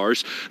the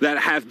cars that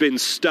have been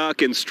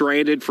stuck and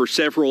stranded for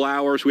several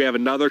hours. We have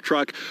another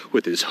truck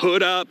with his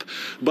hood up,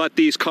 but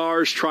these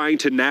cars trying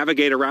to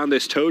navigate around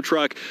this tow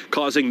truck,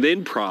 causing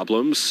then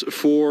problems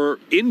for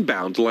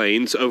inbound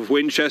lanes of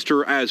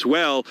Winchester as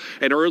well.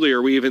 And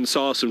earlier, we even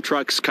saw some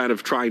trucks kind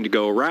of trying to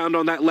go around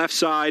on that left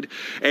side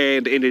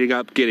and ending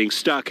up getting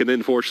stuck, and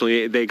then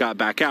fortunately they got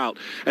back out.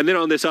 And then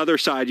on this other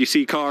side, you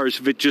see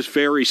cars just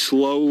very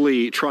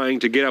slowly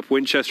trying to get up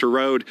Winchester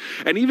Road,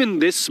 and even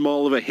this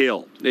small of a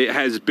hill, it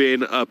has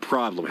been a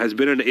problem, has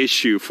been an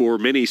issue for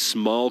many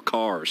small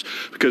cars,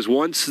 because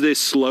once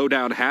this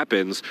slowdown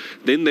happens,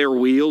 then their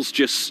wheels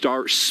just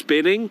start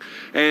spinning,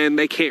 and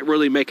they can't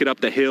really make it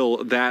up the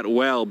hill that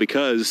well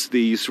because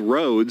these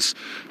roads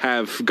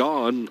have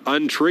gone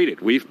untreated.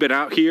 We've been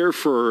out here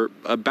for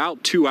about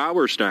 2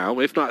 hours now,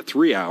 if not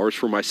 3 hours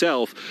for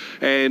myself,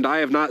 and I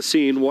have not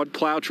seen one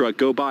plow truck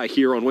go by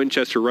here on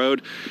Winchester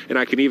Road. And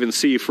I can even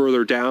see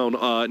further down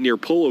near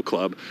Polo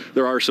Club,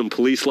 there are some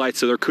police lights,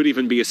 so there could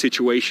even be a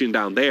situation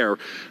down there.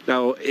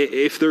 Now,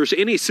 if there's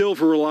any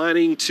silver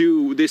lining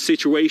to this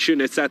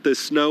situation, it's that the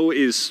snow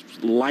is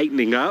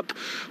lightening up,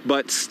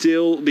 but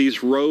still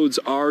these roads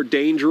are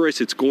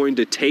dangerous. It's going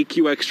to take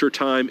you extra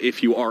time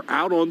if you are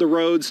out on the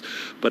roads,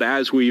 but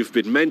as we've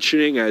been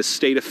mentioning, as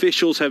state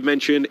officials have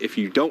mentioned, if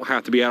you don't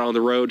have to be out on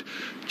the road,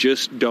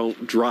 just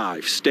don't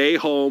drive. Stay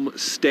home,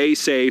 stay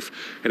safe,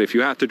 and if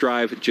you have to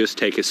drive, just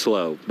take it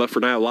slow. But for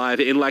now, live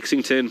in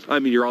Lexington,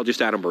 I'm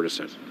meteorologist Adam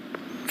Burnison.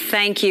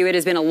 Thank you. It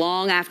has been a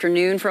long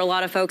afternoon for a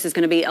lot of folks. It's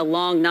going to be a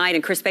long night.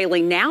 And Chris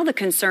Bailey, now the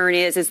concern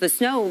is the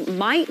snow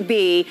might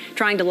be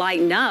trying to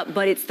lighten up,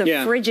 but it's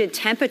the frigid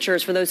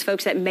temperatures for those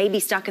folks that may be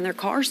stuck in their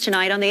cars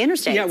tonight on the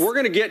interstates. Yeah, we're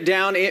going to get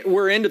down.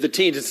 We're into the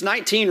teens. It's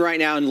 19 right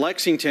now in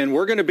Lexington.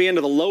 We're going to be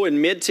into the low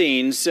and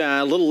mid-teens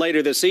a little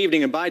later this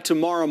evening. And by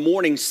tomorrow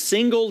morning,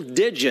 single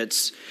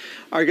digits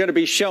are going to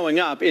be showing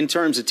up in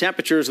terms of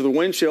temperatures of the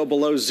wind chill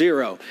below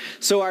zero.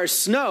 So our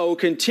snow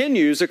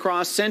continues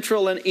across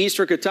central and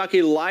eastern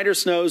Kentucky, lighter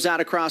snows out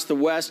across the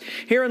west.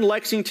 Here in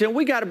Lexington,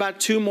 we got about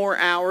 2 more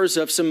hours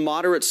of some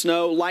moderate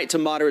snow, light to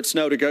moderate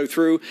snow to go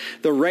through.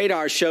 The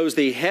radar shows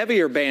the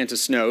heavier bands of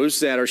snows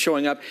that are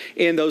showing up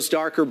in those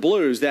darker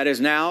blues. That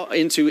is now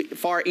into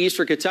far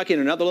eastern Kentucky,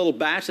 and another little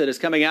batch that is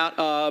coming out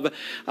of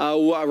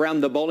around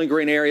the Bowling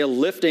Green area,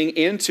 lifting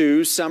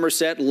into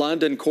Somerset,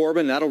 London,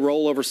 Corbin. That'll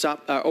roll over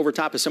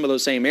top of some of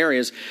those same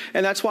areas.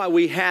 And that's why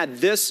we had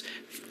this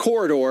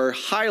corridor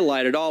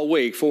highlighted all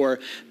week for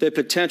the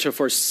potential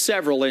for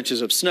several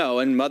inches of snow,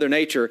 and Mother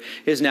Nature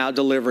is now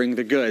delivering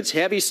the goods.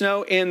 Heavy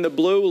snow in the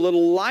blue, a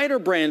little lighter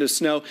brand of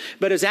snow,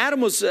 but as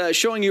Adam was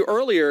showing you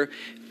earlier,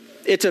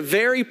 It's a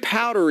very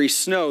powdery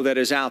snow that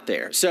is out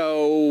there.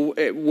 So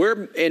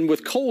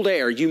with cold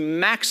air, you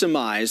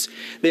maximize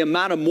the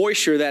amount of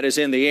moisture that is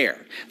in the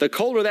air. The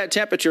colder that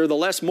temperature, the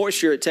less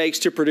moisture it takes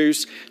to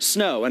produce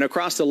snow. And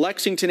across the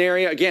Lexington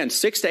area, again,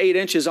 6 to 8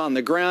 inches on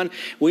the ground.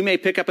 We may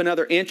pick up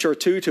another inch or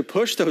two to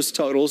push those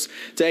totals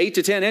to 8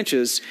 to 10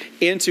 inches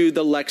into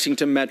the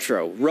Lexington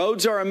metro.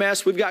 Roads are a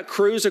mess. We've got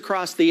crews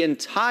across the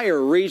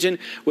entire region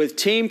with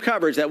team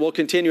coverage that will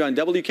continue on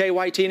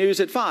WKYT News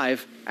at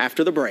 5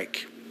 after the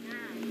break.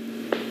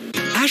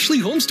 Ashley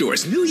Home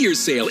Store's New Year's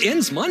sale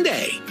ends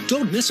Monday.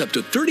 Don't miss up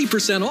to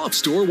 30% off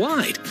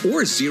store-wide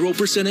or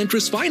 0%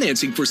 interest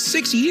financing for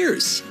 6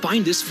 years.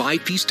 Find this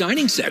 5-piece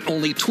dining set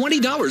only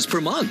 $20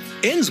 per month.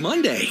 Ends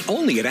Monday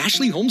only at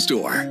Ashley Home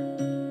Store.